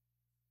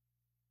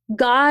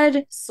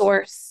 God,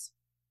 source,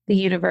 the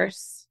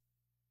universe,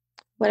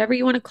 whatever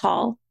you want to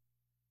call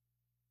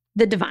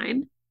the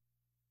divine,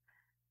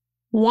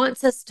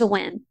 wants us to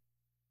win,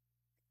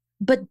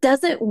 but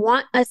doesn't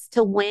want us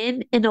to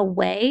win in a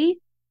way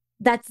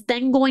that's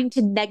then going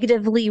to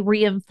negatively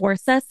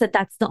reinforce us that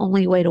that's the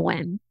only way to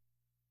win,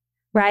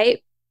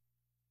 right?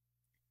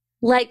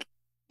 Like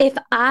if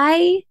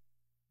I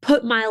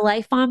put my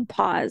life on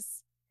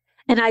pause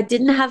and I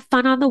didn't have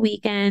fun on the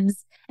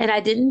weekends and I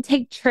didn't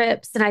take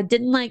trips and I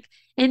didn't like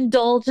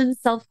indulge in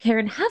self care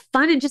and have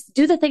fun and just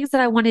do the things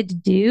that I wanted to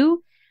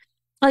do,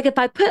 like if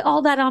I put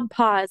all that on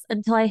pause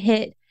until I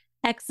hit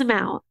X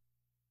amount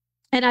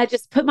and I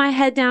just put my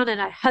head down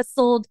and I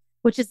hustled,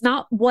 which is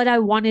not what I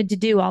wanted to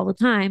do all the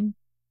time.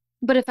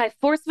 But if I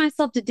force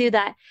myself to do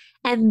that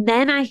and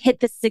then I hit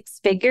the six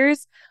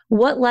figures,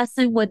 what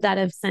lesson would that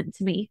have sent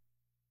to me?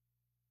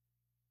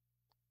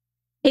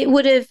 It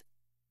would have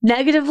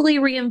negatively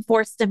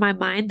reinforced in my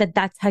mind that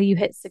that's how you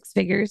hit six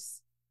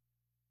figures.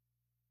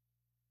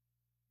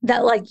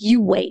 That like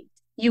you wait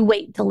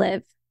to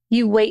live.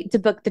 You wait to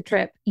book the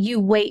trip. You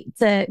wait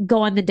to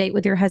go on the date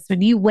with your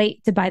husband. You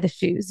wait to buy the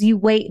shoes. You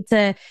wait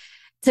to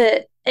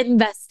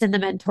invest in the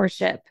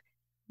mentorship.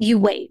 You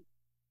wait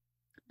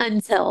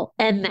until,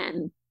 and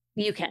then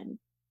you can.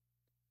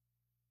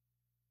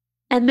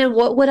 And then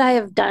what would I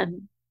have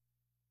done?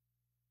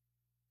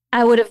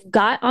 I would have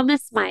got on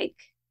this mic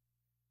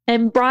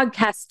and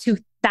broadcast to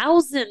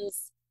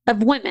thousands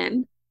of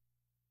women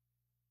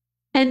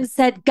and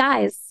said,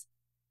 guys,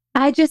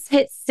 I just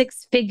hit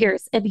six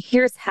figures and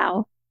here's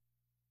how.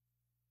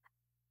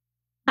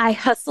 I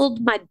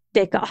hustled my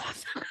dick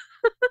off.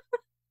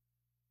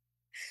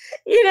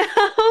 You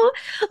know,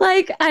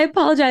 like I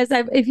apologize.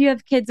 If you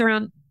have kids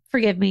around,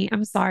 forgive me.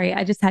 I'm sorry.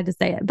 I just had to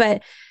say it.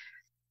 But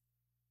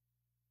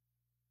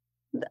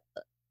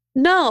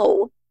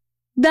no,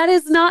 that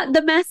is not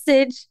the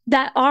message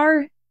that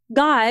our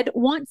God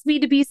wants me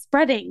to be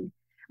spreading.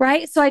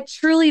 Right. So I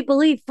truly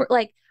believe for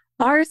like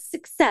our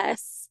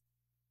success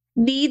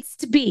needs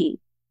to be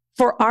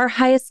for our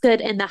highest good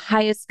and the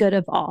highest good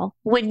of all.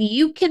 When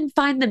you can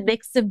find the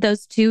mix of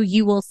those two,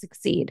 you will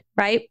succeed.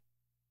 Right.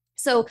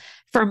 So,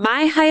 for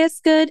my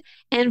highest good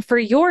and for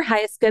your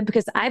highest good,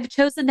 because I've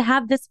chosen to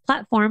have this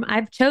platform,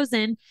 I've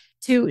chosen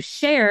to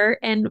share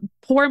and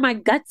pour my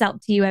guts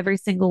out to you every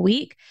single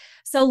week.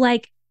 So,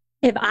 like,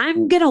 if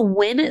I'm going to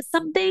win at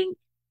something,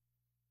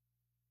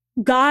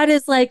 God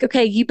is like,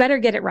 okay, you better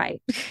get it right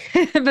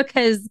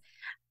because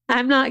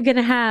I'm not going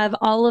to have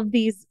all of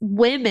these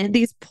women,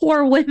 these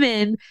poor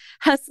women,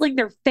 hustling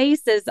their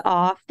faces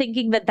off,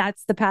 thinking that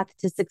that's the path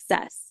to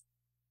success.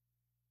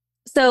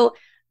 So,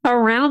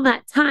 around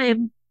that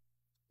time,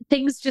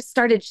 things just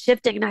started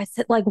shifting. And I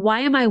said, like,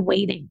 why am I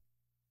waiting?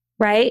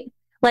 Right.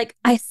 Like,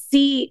 I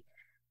see,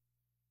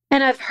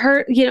 and I've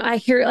heard, I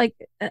hear like,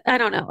 I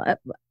don't know,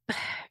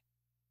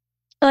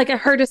 like I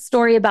heard a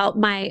story about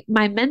my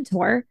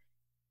mentor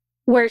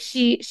where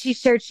she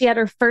shared she had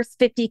her first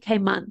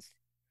 50K month.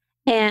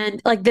 And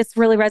like this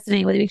really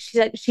resonated with me. She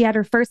said she had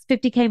her first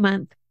 50K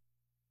month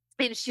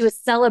and she was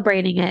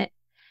celebrating it.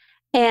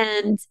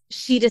 And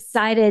she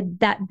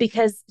decided that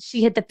because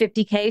she hit the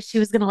 50K, she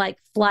was going to like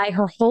fly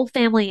her whole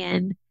family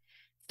in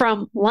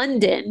from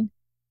London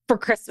for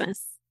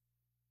Christmas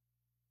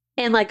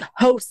and like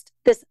host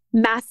this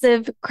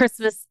massive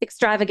Christmas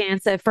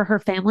extravaganza for her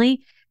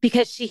family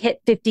because she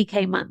hit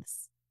 50K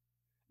months.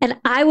 And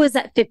I was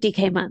at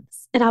 50K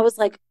months and I was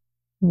like,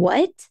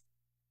 what?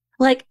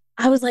 Like,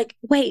 I was like,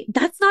 wait,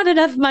 that's not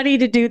enough money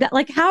to do that.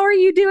 Like, how are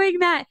you doing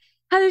that?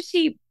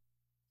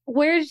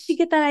 Where did she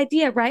get that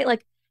idea? Right?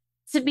 Like,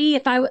 to me,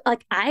 if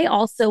I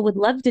also would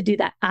love to do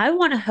that. I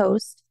want to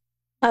host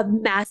a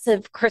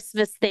massive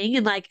Christmas thing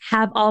and like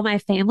have all my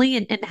family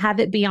and have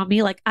it be on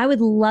me. Like, I would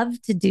love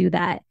to do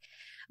that.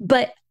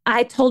 But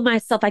I told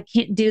myself I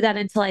can't do that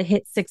until I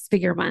hit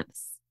six-figure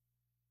months.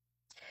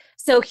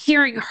 So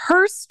hearing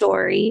her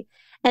story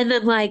and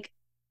then like,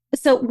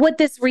 so what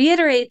this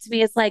reiterates to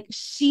me is like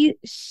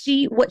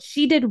what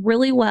she did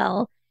really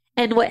well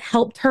and what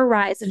helped her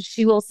rise, and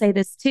she will say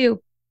this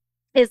too,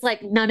 is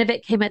like none of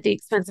it came at the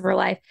expense of her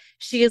life.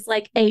 She is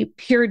like a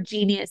pure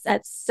genius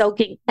at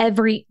soaking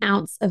every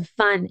ounce of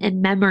fun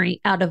and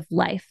memory out of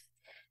life,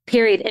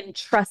 period. And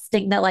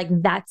trusting that like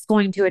that's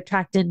going to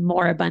attract in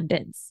more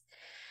abundance.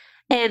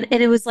 And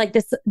it was like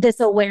this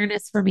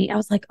awareness for me. I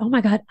was like, oh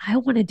my God, I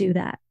want to do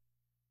that.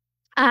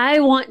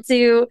 I want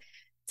to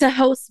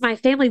host my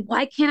family.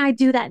 Why can't I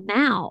do that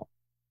now?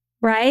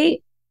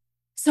 Right.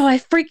 So I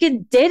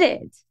freaking did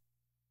it.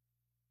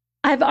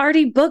 I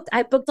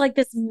booked like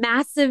this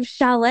massive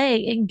chalet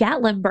in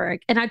Gatlinburg.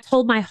 And I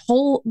told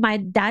my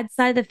dad's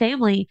side of the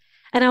family.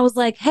 And I was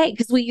like, hey,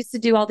 because we used to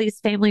do all these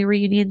family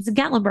reunions in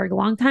Gatlinburg a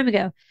long time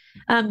ago.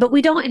 But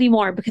we don't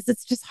anymore because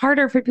it's just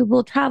harder for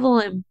people to travel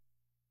and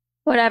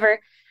whatever.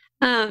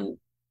 And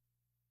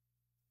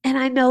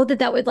I know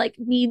that would like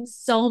mean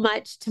so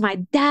much to my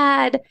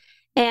dad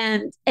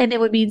and it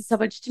would mean so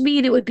much to me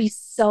and it would be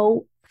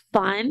so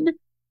fun.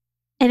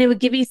 And it would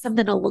give me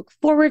something to look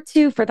forward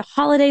to for the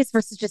holidays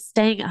versus just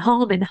staying at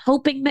home and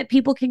hoping that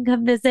people can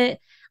come visit.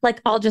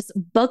 Like I'll just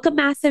book a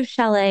massive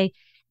chalet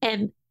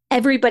and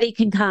everybody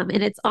can come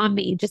and it's on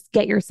me. Just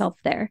get yourself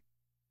there.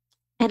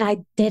 And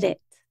I did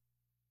it.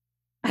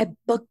 I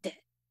booked it.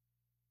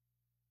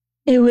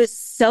 It was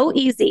so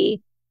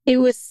easy. It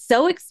was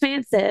so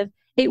expansive.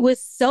 It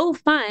was so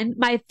fun.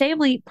 My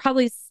family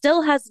probably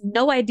still has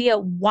no idea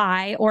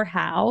why or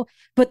how,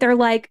 but they're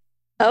like,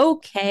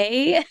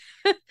 okay.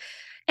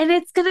 And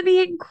it's going to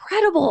be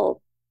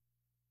incredible.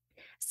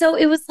 So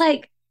it was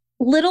like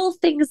little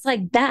things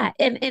like that.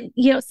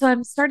 So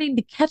I'm starting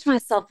to catch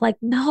myself like,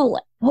 no,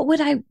 what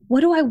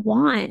do I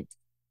want?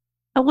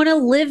 I want to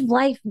live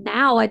life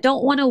now. I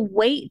don't want to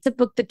wait to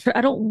book the trip.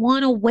 I don't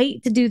want to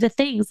wait to do the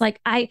things. Like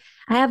I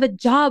have a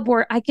job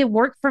where I can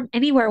work from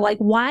anywhere. Like,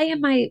 why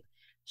am I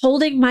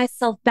holding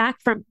myself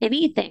back from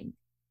anything?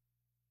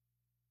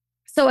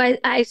 So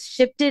I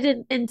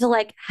shifted into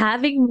like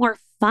having more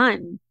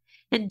fun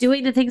and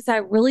doing the things I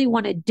really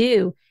want to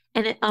do.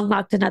 And it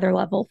unlocked another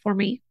level for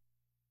me.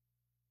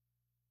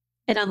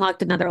 It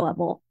unlocked another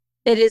level.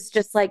 It is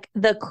just like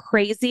the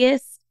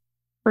craziest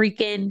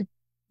freaking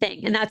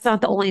thing. And that's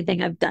not the only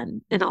thing I've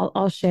done. And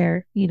I'll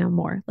share,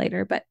 more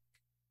later. But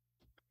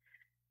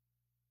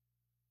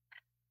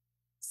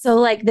so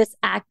like this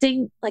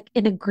acting like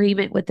in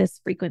agreement with this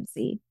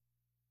frequency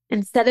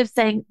instead of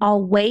saying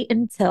I'll wait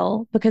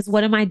until, because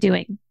what am I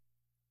doing?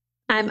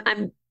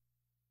 I'm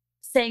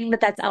saying that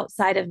that's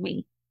outside of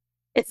me.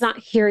 It's not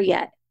here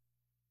yet.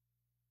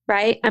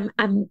 Right?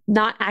 I'm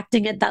not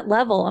acting at that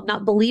level. I'm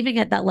not believing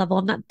at that level.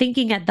 I'm not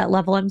thinking at that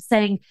level. I'm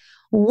saying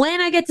when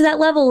I get to that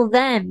level,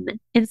 then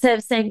instead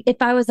of saying if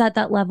I was at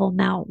that level,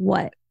 now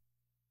what?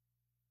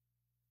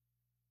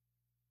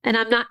 And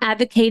I'm not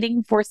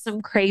advocating for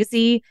some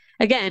crazy,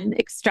 again,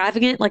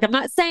 extravagant, like I'm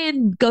not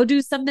saying go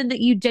do something that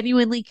you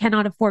genuinely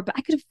cannot afford, but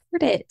I could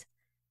afford it.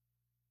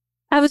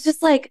 I was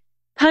just like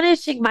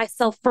punishing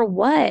myself for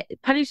what?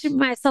 Punishing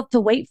myself to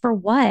wait for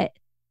what?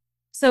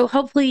 So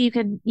hopefully you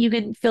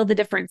can feel the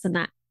difference in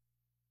that.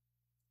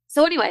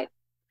 So anyway,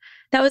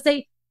 that was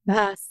a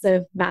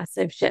massive,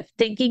 massive shift.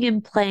 Thinking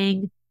and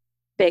playing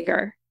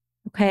bigger.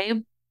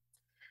 Okay.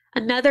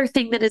 Another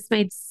thing that has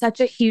made such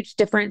a huge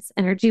difference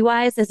energy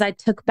wise is I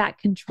took back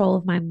control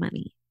of my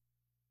money.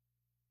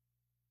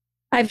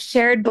 I've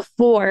shared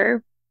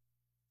before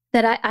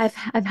that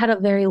I've had a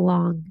very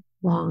long,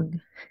 long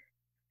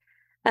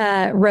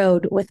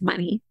road with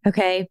money.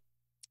 Okay.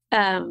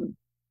 Um,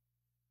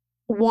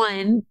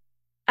 one,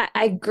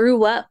 I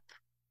grew up,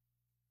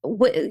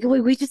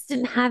 we just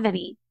didn't have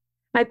any.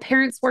 My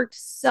parents worked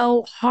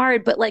so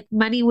hard, but like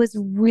money was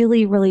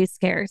really, really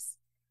scarce.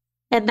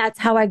 And that's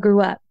how I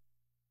grew up.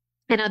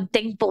 And I'm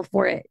thankful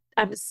for it.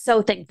 I'm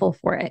so thankful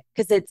for it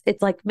because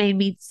it's like made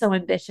me so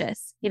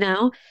ambitious.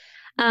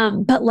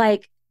 But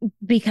like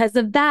because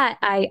of that,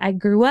 I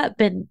grew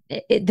up and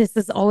this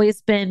has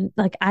always been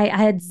like I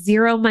had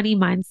zero money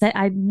mindset.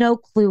 I had no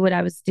clue what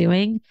I was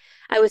doing.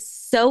 I was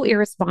so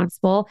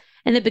irresponsible.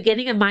 In the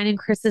beginning of mine and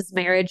Chris's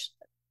marriage,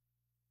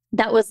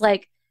 that was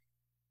like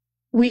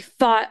we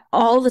fought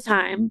all the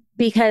time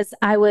because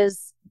I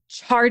was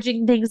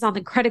charging things on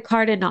the credit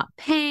card and not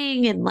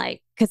paying and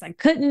like because I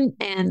couldn't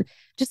and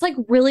just like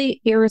really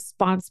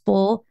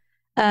irresponsible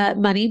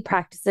money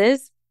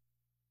practices.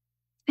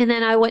 And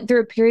then I went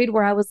through a period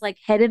where I was like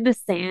head in the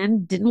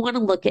sand, didn't want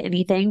to look at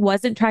anything,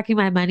 wasn't tracking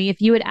my money.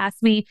 If you had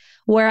asked me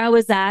where I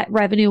was at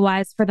revenue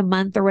wise for the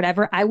month or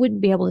whatever, I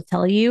wouldn't be able to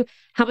tell you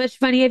how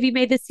much money have you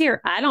made this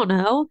year? I don't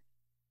know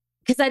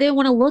because I didn't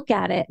want to look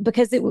at it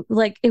because it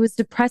was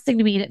depressing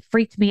to me and it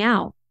freaked me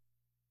out.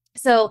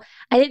 So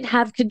I didn't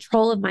have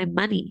control of my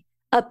money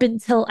up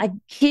until I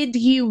kid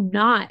you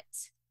not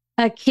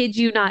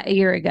a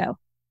year ago.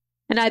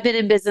 And I've been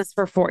in business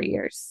for 4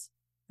 years.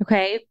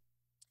 Okay.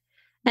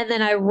 And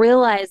then I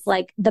realized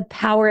like the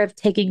power of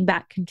taking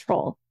back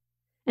control.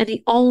 And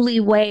the only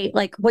way,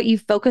 like what you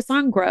focus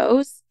on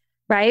grows,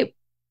 right?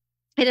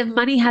 And if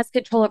money has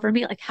control over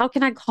me, like how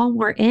can I call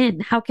more in?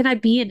 How can I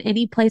be in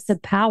any place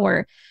of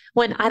power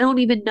when I don't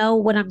even know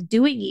what I'm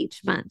doing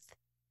each month?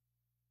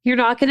 You're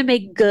not going to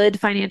make good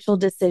financial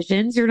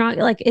decisions. You're not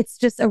like, it's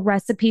just a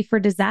recipe for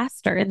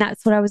disaster. And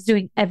that's what I was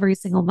doing every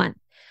single month.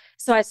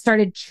 So I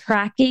started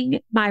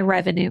tracking my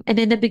revenue. And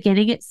in the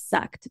beginning, it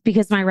sucked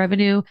because my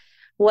revenue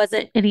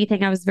wasn't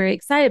anything I was very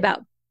excited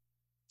about.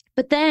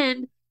 But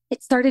then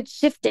it started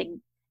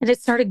shifting and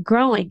it started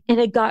growing and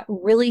it got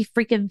really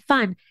freaking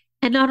fun.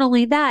 And not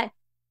only that,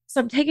 so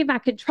I'm taking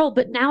back control,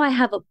 but now I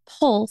have a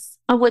pulse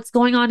on what's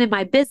going on in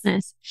my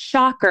business.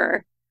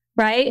 Shocker,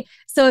 right?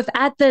 So if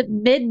at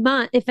mid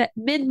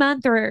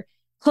month or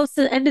close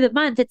to the end of the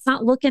month, it's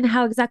not looking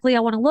how exactly I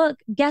want to look,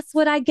 guess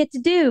what I get to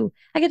do?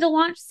 I get to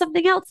launch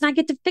something else and I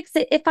get to fix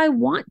it if I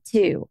want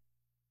to.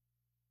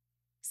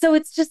 So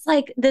it's just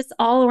like this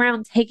all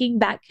around taking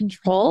back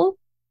control.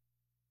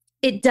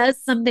 It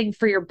does something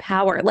for your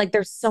power. Like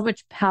there's so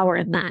much power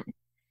in that,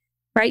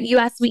 right? You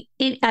ask me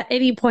at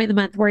any point in the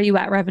month, where are you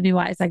at revenue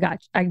wise?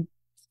 I'm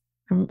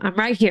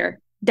right here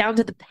down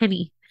to the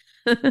penny.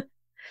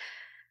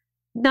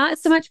 Not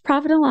so much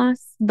profit and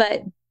loss,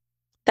 but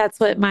that's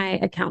what my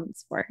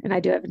accountant's for. And I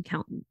do have an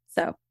accountant.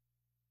 So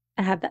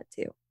I have that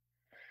too.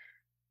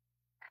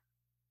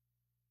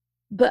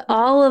 But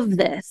all of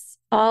this,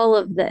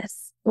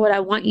 what I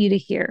want you to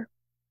hear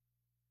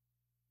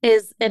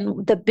is,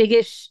 and the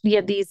biggest,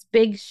 these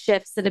big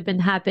shifts that have been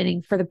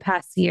happening for the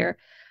past year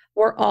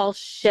were all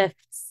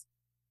shifts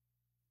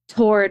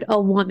toward a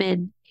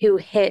woman who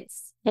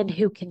hits and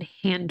who can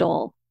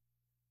handle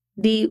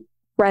the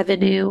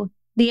revenue,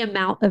 the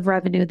amount of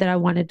revenue that I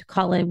wanted to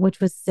call in, which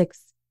was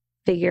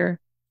 6-figure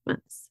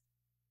months.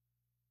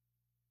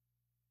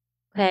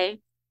 Okay.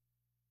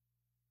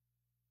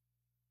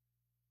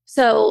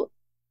 So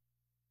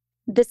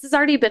this has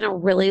already been a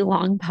really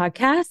long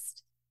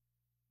podcast,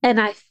 and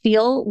I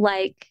feel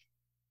like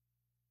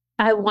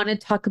I want to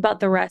talk about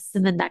the rest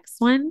in the next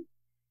one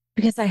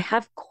because I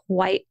have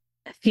quite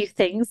a few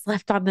things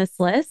left on this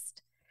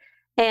list,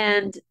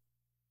 and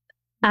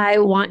I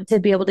want to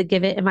be able to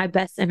give it in my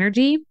best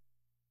energy.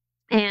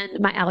 And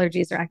my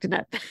allergies are acting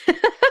up and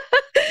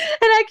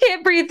I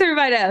can't breathe through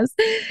my nose.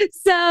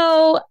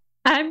 So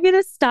I'm going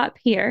to stop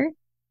here.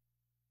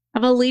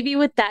 I'm going to leave you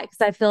with that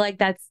because I feel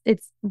like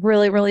it's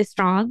really, really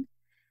strong.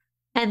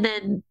 And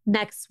then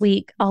next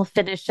week I'll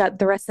finish up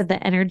the rest of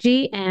the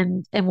energy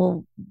and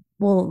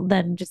we'll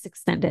then just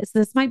extend it. So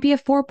this might be a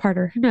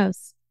 4-parter. Who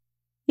knows?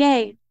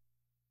 Yay.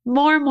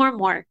 More.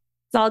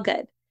 It's all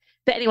good.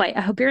 But anyway, I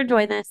hope you're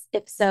enjoying this.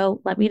 If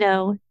so, let me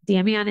know.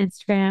 DM me on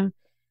Instagram.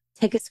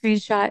 Take a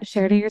screenshot,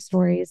 share it in your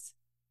stories.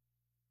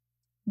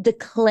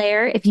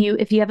 Declare, if you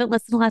haven't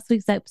listened to last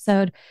week's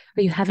episode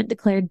or you haven't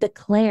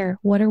declare,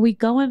 what are we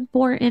going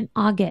for in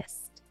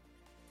August?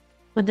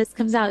 When this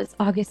comes out, it's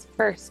August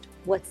 1st.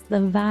 What's the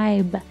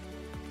vibe? I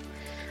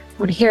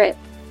want to hear it.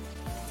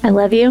 I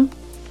love you.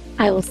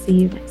 I will see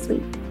you next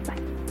week.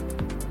 Bye.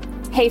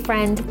 Hey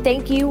friend,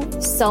 thank you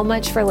so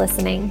much for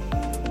listening.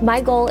 My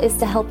goal is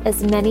to help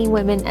as many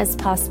women as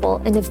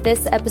possible, and if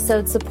this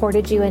episode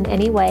supported you in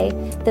any way,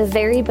 the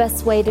very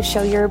best way to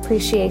show your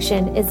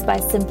appreciation is by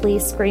simply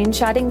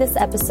screenshotting this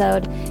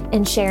episode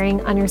and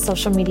sharing on your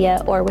social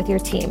media or with your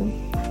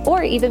team.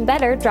 Or even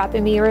better,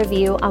 dropping me a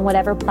review on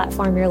whatever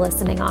platform you're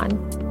listening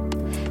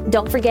on.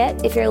 Don't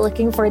forget, if you're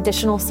looking for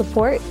additional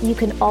support, you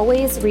can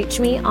always reach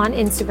me on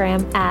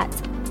Instagram at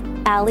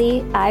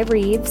Allie I.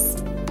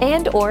 Reeves,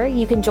 or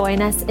you can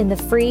join us in the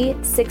free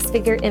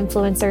 6-Figure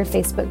Influencer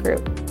Facebook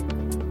group.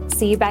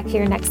 See you back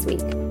here next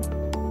week.